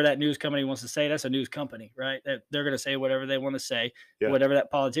 whatever that news company wants to say, that's a news company, right? They're going to say whatever they want to say. Whatever that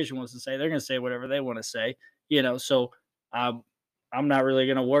politician wants to say, they're going to say whatever they want to say. So I'm not really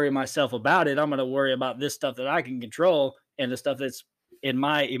going to worry myself about it. I'm going to worry about this stuff that I can control and the stuff that's in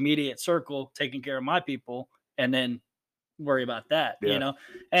my immediate circle, taking care of my people, and then worry about that,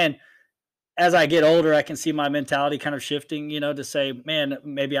 And as I get older, I can see my mentality kind of shifting, to say, man,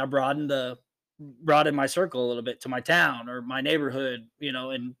 maybe I broaden my circle a little bit to my town or my neighborhood,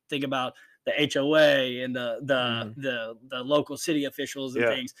 and think about the HOA and the local city officials and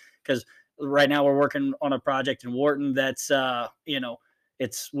things. Because right now we're working on a project in Wharton that's,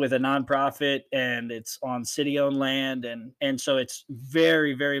 it's with a nonprofit and it's on city-owned land. And so it's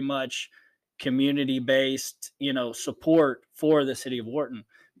very, very much community-based, support for the city of Wharton,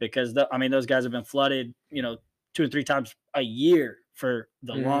 because those guys have been flooded, 2 and 3 times a year for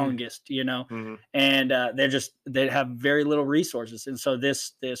the longest, and they have very little resources. And so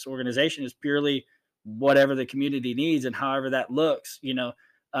this organization is purely whatever the community needs, and however that looks,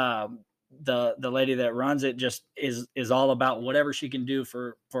 the lady that runs it just is all about whatever she can do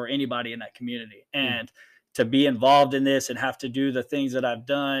for anybody in that community. And to be involved in this and have to do the things that I've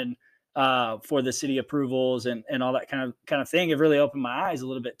done for the city approvals and all that kind of thing have really opened my eyes a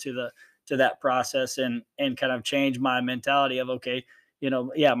little bit to that process and kind of change my mentality of, okay,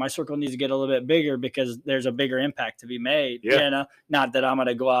 my circle needs to get a little bit bigger because there's a bigger impact to be made. Not that I'm going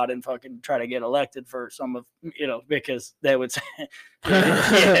to go out and fucking try to get elected for some of, because they would say,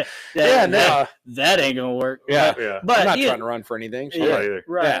 that ain't going to work. Yeah. But I'm not trying to run for anything. So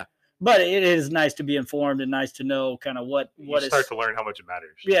right. Yeah. But it is nice to be informed and nice to know kind of what start to learn how much it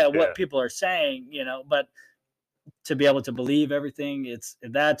matters. What people are saying, but to be able to believe everything,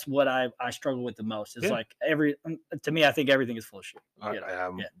 that's what I struggle with the most. It's like to me, I think everything is full of shit.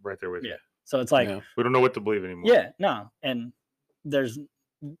 I'm right there with you. So it's like we don't know what to believe anymore. Yeah, no, and there's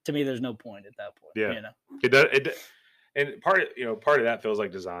no point at that point. Yeah, and part of that feels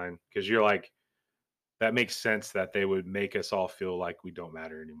like design, because you're like, that makes sense that they would make us all feel like we don't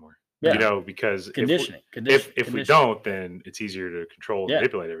matter anymore. Yeah. Because conditioning. If we don't, then it's easier to control and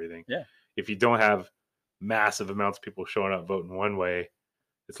manipulate everything. Yeah. If you don't have massive amounts of people showing up voting one way,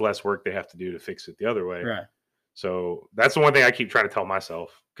 it's less work they have to do to fix it the other way. Right. So that's the one thing I keep trying to tell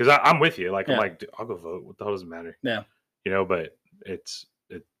myself, because I'm with you. Like, I'm Yeah. like, dude, I'll go vote. What the hell does it matter? Yeah. You know, but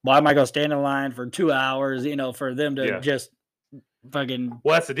Why am I going to stand in line for 2 hours, for them to Yeah. just fucking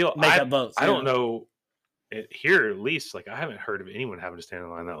well, that's the deal. make up votes? I don't know. Here, at least, like, I haven't heard of anyone having to stand in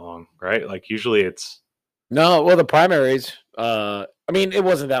line that long, right? Like, usually it's No, well, the primaries, I mean, it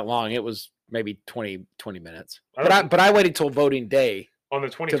wasn't that long. It was maybe 20 minutes. But I waited till voting day. on the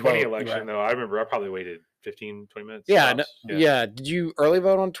 2020 vote, election, right. though. I remember I probably waited 15, 20 minutes. Yeah, tops. yeah. Did you early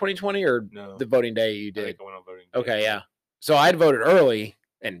vote on 2020 or No. the voting day you I did? think I went on voting day. Okay, yeah. So I'd voted early,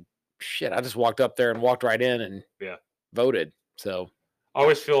 and shit, I just walked up there and walked right in and voted. So I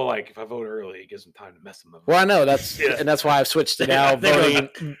always feel like if I vote early, it gives them time to mess them up. well, I know and that's why I've switched to now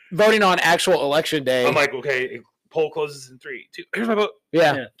voting on actual election day. I'm like, okay, poll closes in 3, 2. Here's my vote.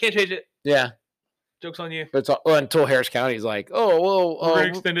 Yeah. Can't change it. Yeah. Joke's on you. But it's until Harris County's like, oh, well, we're going to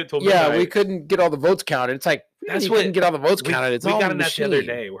extend it till midnight. Yeah, we couldn't get all the votes counted. It's like, that's what couldn't get all the votes counted. It's we all got in that machine. the other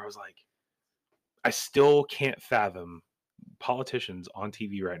day where I was like, I still can't fathom politicians on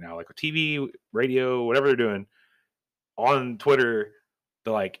TV right now, like TV, radio, whatever they're doing, on Twitter.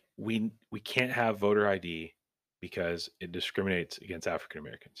 They're like, we can't have voter ID because it discriminates against African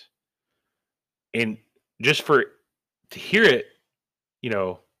Americans. And just to hear it,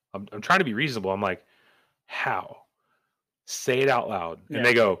 I'm trying to be reasonable. I'm like, how? Say it out loud. And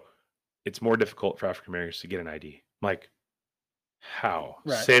they go, it's more difficult for African Americans to get an ID. I'm like, how?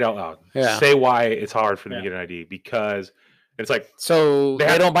 Right. Say it out loud. Yeah. Say why it's hard for them to get an ID, because it's like, so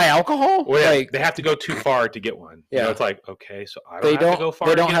they don't buy alcohol? Well, like, they have to go too far to get one. Yeah. It's like, okay, so I don't have to go far.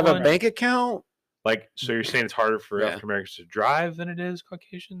 They don't have one? a bank account? Like, so you're saying it's harder for African Americans to drive than it is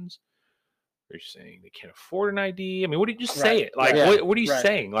Caucasians? Or you're saying they can't afford an ID? I mean, what do you just say it? Like, what are you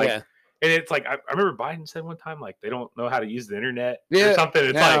saying? Like, and it's like, I remember Biden said one time, like, they don't know how to use the internet or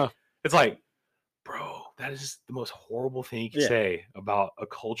something. It's like, bro, that is the most horrible thing you can say about a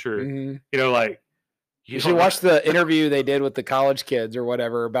culture. Mm-hmm. Like, you should watch the interview they did with the college kids or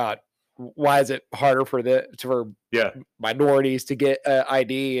whatever about why is it harder for minorities to get an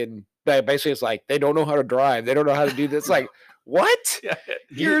ID, and basically it's like they don't know how to drive, they don't know how to do this. Like, what?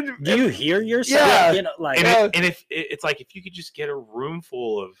 Do you hear yourself? Yeah. And if it's like, if you could just get a room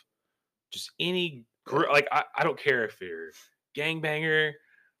full of just any like, I don't care if you're a gangbanger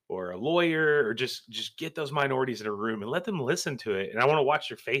or a lawyer, or just get those minorities in a room and let them listen to it. And I want to watch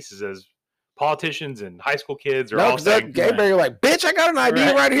their faces as politicians and high school kids are all saying, gangbanger, like, bitch, I got an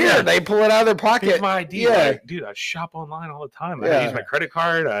ID right here. Yeah. They pull it out of their pocket. Here's my ID. Yeah. Like, dude, I shop online all the time. I use my credit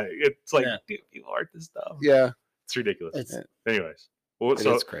card. It's like, dude, people aren't this stuff. Yeah. It's ridiculous. Anyways. Well,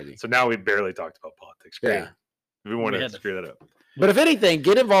 it's crazy. So now we barely talked about politics. Great. Yeah. We want to screw that up. But if anything,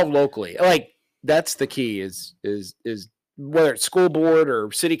 get involved locally. Like, that's the key is whether it's school board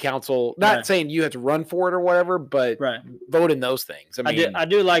or city council, not saying you have to run for it or whatever, but vote in those things. I mean, I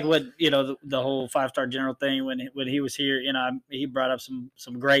do like what, the whole 5-star general thing when he was here, he brought up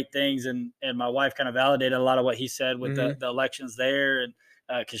some great things, and my wife kind of validated a lot of what he said with the elections there. And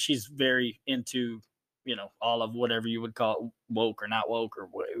cause she's very into, all of whatever you would call it, woke or not woke or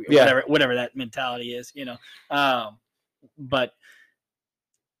whatever that mentality is, but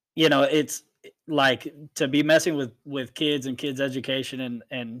it's like, to be messing with kids and kids education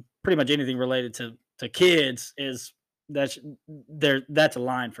and pretty much anything related to kids that's a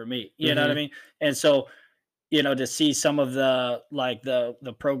line for me, you know what I mean? And so, to see some of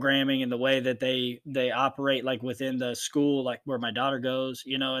the programming and the way that they operate, like within the school, like where my daughter goes,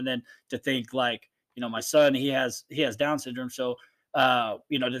 and then to think like, my son, he has Down syndrome. So,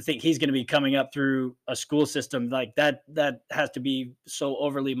 to think he's going to be coming up through a school system like that has to be so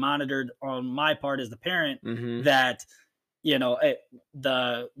overly monitored on my part as the parent that,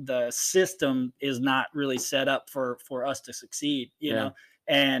 the system is not really set up for us to succeed, you know,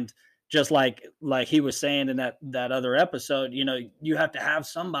 and just like he was saying in that other episode, you have to have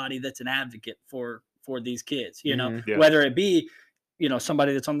somebody that's an advocate for these kids, whether it be,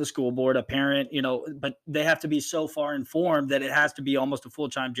 somebody that's on the school board, a parent, but they have to be so far informed that it has to be almost a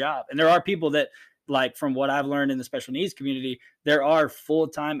full-time job. And there are people that, like, from what I've learned in the special needs community, there are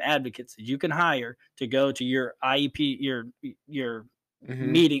full-time advocates that you can hire to go to your IEP, your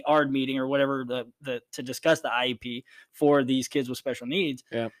meeting, ARD meeting, or whatever, to discuss the IEP for these kids with special needs,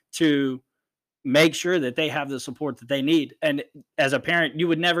 to make sure that they have the support that they need. And as a parent, you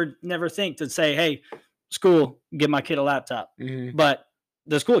would never think to say, hey, school, give my kid a laptop. But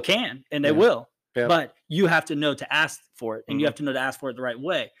the school can, and they will. But you have to know to ask for it, and you have to know to ask for it the right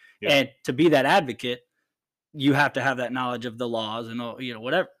way. And to be that advocate, you have to have that knowledge of the laws and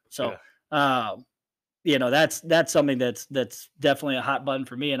whatever. So that's something that's definitely a hot button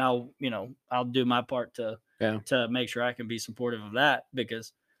for me, and I'll do my part to make sure I can be supportive of that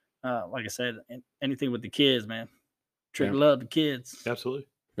because, like I said, anything with the kids, man, Trick love the kids. Absolutely.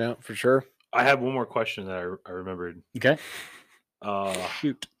 Yeah, for sure. I have one more question that I remembered. Okay.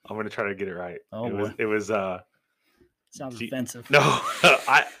 Shoot. I'm gonna try to get it right. Oh, it was sounds offensive. No,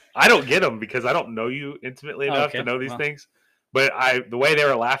 I don't get them because I don't know you intimately enough to know these things. But the way they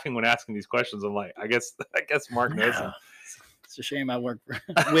were laughing when asking these questions, I'm like, I guess Mark knows them. It's a shame I worked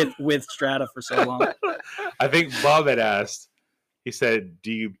with Strata for so long. I think Bob had asked. He said,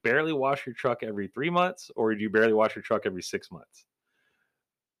 "Do you barely wash your truck every 3 months, or do you barely wash your truck every 6 months?"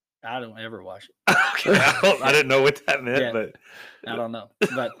 I don't ever wash it. Okay, I didn't know what that meant, but I don't know.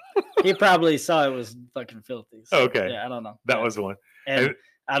 But he probably saw it was fucking filthy. So, okay, yeah, I don't know. That was one. And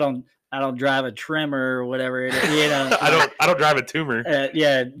I don't drive a trimmer or whatever it is. You know, I don't drive a tumor.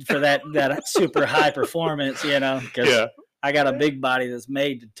 For that super high performance. You know, because I got a big body that's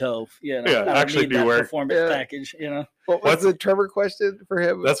made to tow. You know, I actually do work. Performance package. You know, what's the Trevor question for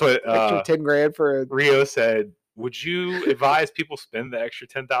him? That's what extra $10,000 for Rio said. Would you advise people spend the extra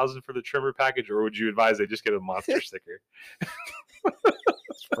 $10,000 for the trimmer package, or would you advise they just get a monster sticker?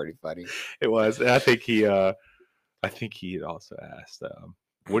 That's pretty funny. It was. And I think he had also asked,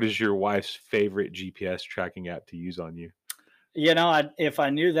 what is your wife's favorite GPS tracking app to use on you? You know, if I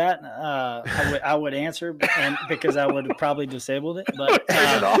knew that, I would answer, and because I would have probably disabled it. But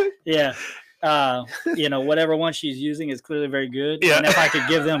yeah. Whatever one she's using is clearly very good. Yeah. And if I could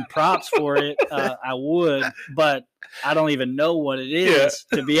give them props for it, I would, but I don't even know what it is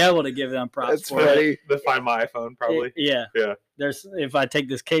to be able to give them props for it. The Find My iPhone, probably. Yeah. If I take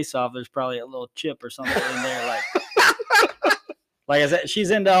this case off, there's probably a little chip or something in there. Like I said,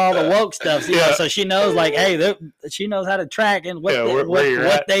 she's into all the woke stuff, so she knows, like, hey, she knows how to track and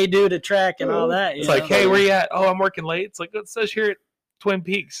what they do to track and all that. It's like, hey, where you at? Oh, I'm working late. It's like, it says here at Twin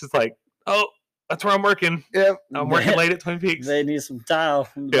Peaks. It's like, oh, that's where I'm working. Yeah, I'm working late at Twin Peaks. They need some tile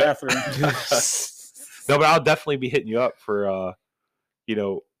in the bathroom. No, but I'll definitely be hitting you up for,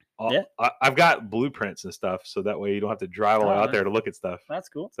 I've got blueprints and stuff, so that way you don't have to drive all out there to look at stuff. That's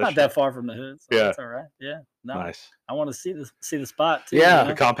cool. It's not that far from the hood. So that's all right. Yeah. No, nice. I want to see the spot too. Yeah,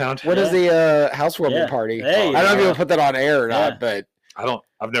 the compound. What is the housewarming party? Hey, I don't know if you'll put that on air or not, but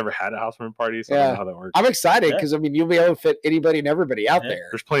I've never had a housewarming party, so I don't know how that works. I'm excited because you'll be able to fit anybody and everybody out there.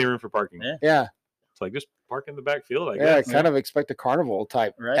 There's plenty of room for parking. Yeah. It's like just park in the back field, I guess. Kind of expect a carnival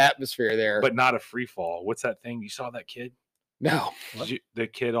type atmosphere there. But not a free fall. What's that thing? You saw that kid? No. The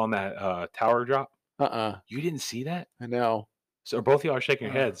kid on that tower drop? You didn't see that? I know. So both of y'all are shaking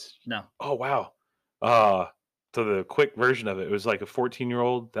your heads. No. Oh, wow. So the quick version of it was like a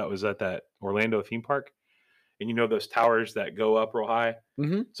 14-year-old that was at that Orlando theme park. And you know those towers that go up real high?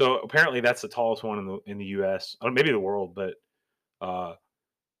 Mm-hmm. So apparently that's the tallest one in the U.S. Or maybe the world, but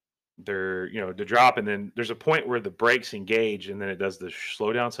they're, the drop, and then there's a point where the brakes engage, and then it does the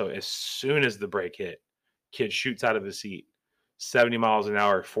slowdown. So as soon as the brake hit, kid shoots out of his seat, 70 miles an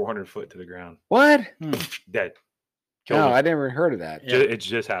hour, 400 foot to the ground. What? Dead. No, I never heard of that. It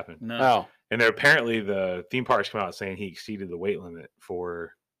just happened. No. Oh. And apparently the theme parks come out saying he exceeded the weight limit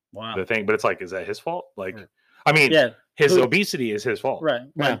for the thing. But it's like, is that his fault? Like, I mean, his obesity is his fault. Right.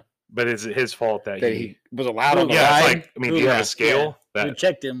 Yeah. But is it his fault that he was allowed on the ride? It's like, I mean, do you have a scale? We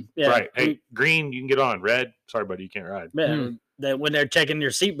checked him. Yeah. Right. Hey, green, you can get on. Red, sorry, buddy, you can't ride. Yeah. That when they're checking your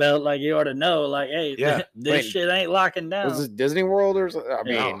seatbelt, like, you ought to know, like, hey, this shit ain't locking down. Was this Disney World or something? I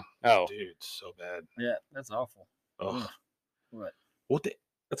mean, dude, so bad. Yeah, that's awful. Oh, what? Well,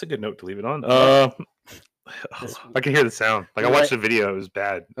 that's a good note to leave it on. I can hear the sound. Like, I watched the video; it was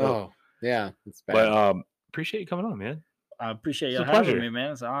bad. Oh, yeah, it's bad. But appreciate you coming on, man. I appreciate you having me,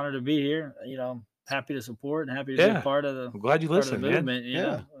 man. It's an honor to be here. Happy to support and happy to be a part of the. I'm glad you listened, man.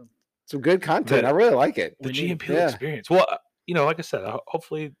 Yeah, some good content. I really like it. The GMP experience. Well, like I said,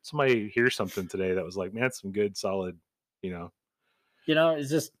 hopefully somebody hears something today that was like, man, it's some good, solid,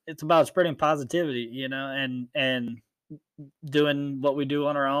 it's about spreading positivity, and doing what we do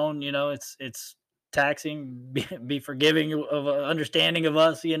on our own. It's taxing, be forgiving of understanding of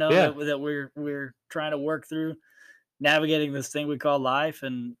us, that we're trying to work through navigating this thing we call life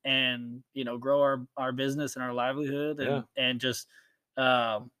and grow our business and our livelihood and just,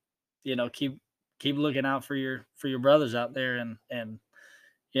 keep looking out for your brothers out there and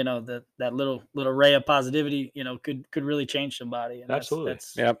that little ray of positivity, could really change somebody. And absolutely.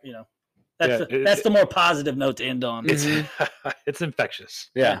 That's the more positive note to end on. It's infectious.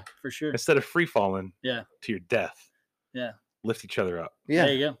 Yeah, for sure. Instead of free falling to your death. Yeah. Lift each other up. Yeah.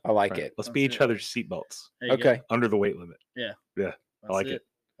 There you go. I like it. Let's be each other's seatbelts. Okay. Under the weight limit. Yeah. Yeah. I like it.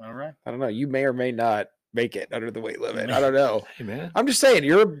 All right. I don't know. You may or may not make it under the weight limit. I don't know. Hey man, I'm just saying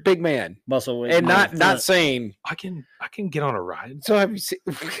you're a big man, Muscle weight. and not saying. I can get on a ride. So have you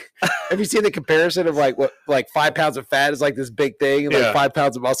seen the comparison of like what 5 pounds of fat is like this big thing, and like 5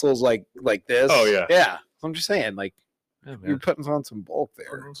 pounds of muscle is like this? Oh yeah, yeah. So I'm just saying, like you're putting on some bulk there.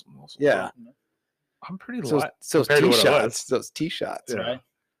 Yeah, I'm pretty so light. those tee shots, those tee shots, right?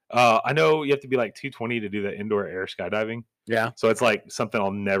 I know you have to be like 220 to do the indoor air skydiving. Yeah, so it's like something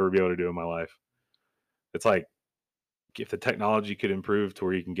I'll never be able to do in my life. It's like if the technology could improve to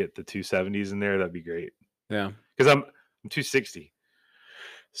where you can get the 270s in there, that'd be great. Yeah, because I'm 260,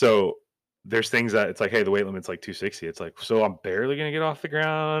 so there's things that it's like, hey, the weight limit's like 260. It's like, so I'm barely gonna get off the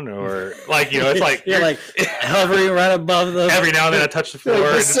ground, or like, it's like you're like hovering right above the. Every now and then I touch the floor. Like,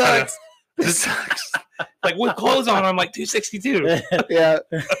 and this sucks. This sucks. Like with clothes on, I'm like 262. Yeah.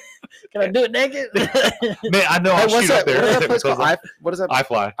 Can I do it naked? Man, I know. I'll shoot up there. What is that?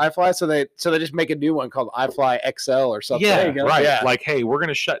 iFly. iFly. So they just make a new one called iFly XL or something. Yeah, There you go. right. Yeah. Like, hey, we're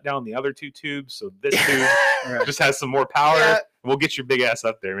gonna shut down the other 2 tubes, so this tube Right. just has some more power. Yeah. We'll get your big ass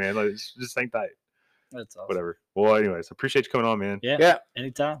up there, man. Like, just hang tight. That's awesome. Whatever. Well, anyways, appreciate you coming on, man. Yeah. Yeah.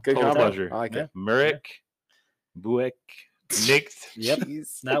 Anytime. Good Total combo. pleasure. I like it. Marek, Buick, Nick, Yep.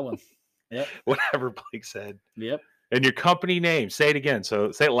 Jeez. That one. Yep. whatever Blake said. Yep. And your company name. Say it again.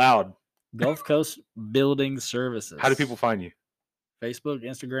 So say it loud. Gulf Coast Building Services. How do people find you? Facebook,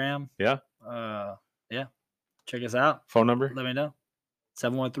 Instagram. Yeah. Yeah. Check us out. Phone number? Let me know.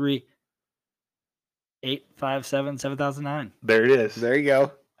 713-857-7009. There it is. There you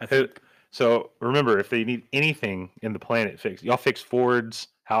go. I think. So remember, if they need anything in the planet fixed, y'all fix Fords,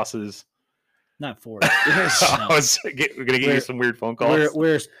 houses. Not for I was going to get you some weird phone calls.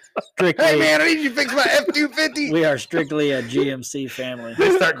 We're strictly. Hey man, I need you to fix my F-250. We are strictly a GMC family. They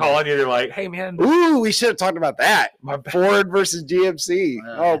start calling you. They're like, "Hey man, Ooh, we should have talked about that. my bad." Ford versus GMC.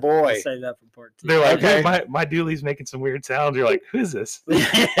 Oh boy. I'll save that for part 2. They're like, Okay. "Hey, my dually's making some weird sounds." You're like, "Who is this?"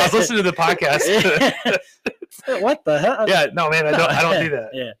 I was listening to the podcast. What the hell? Yeah, no man, I don't do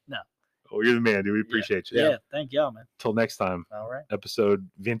that. Yeah, no. Oh, you're the man, dude. We appreciate you. Yeah, thank y'all, man. Till next time. All right. Episode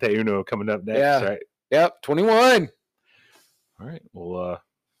 21 coming up next. Yeah. Right. Yep, 21. All right. Well,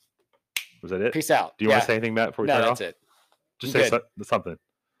 was that it? Peace out. Do you want to say anything, Matt, before we No, turn that's off? it. Just I'm say good. something.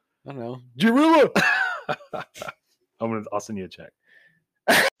 I don't know. Jirula. I'll send you a check.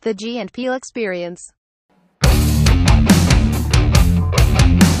 The G and Peel Experience.